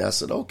explained it to me, I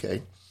said,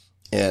 okay.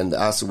 And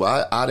I said,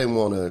 well, I didn't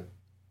want to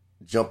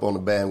jump on the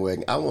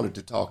bandwagon. I wanted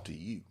to talk to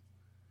you.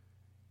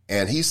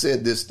 And he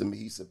said this to me.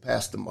 He said,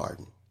 Pastor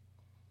Martin,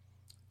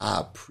 I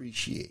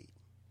appreciate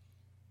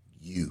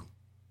you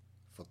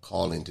for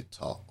calling to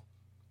talk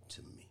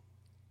to me.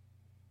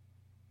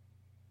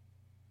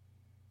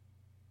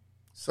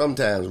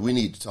 Sometimes we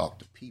need to talk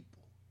to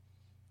people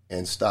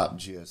and stop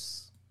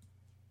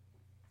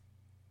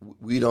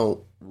we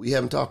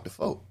haven't talked to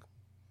folk,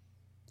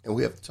 and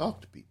we have to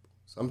talk to people.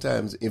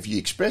 Sometimes,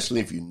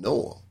 especially if you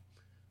know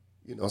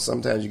them,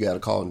 sometimes you got to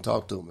call and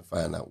talk to them and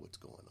find out what's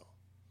going on.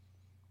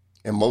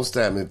 And most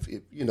time, if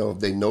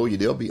they know you,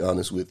 they'll be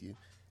honest with you,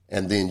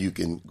 and then you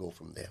can go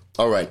from there.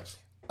 All right,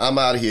 I'm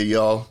out of here,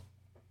 y'all.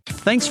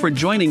 Thanks for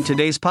joining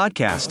today's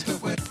podcast.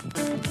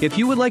 If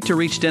you would like to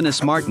reach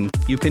Dennis Martin,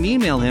 you can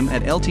email him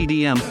at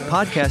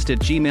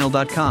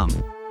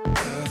ltdmpodcast@gmail.com.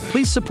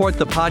 Please support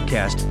the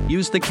podcast.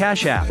 Use the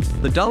Cash App,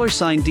 the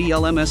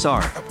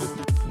 $DLMSR.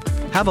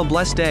 Have a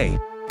blessed day.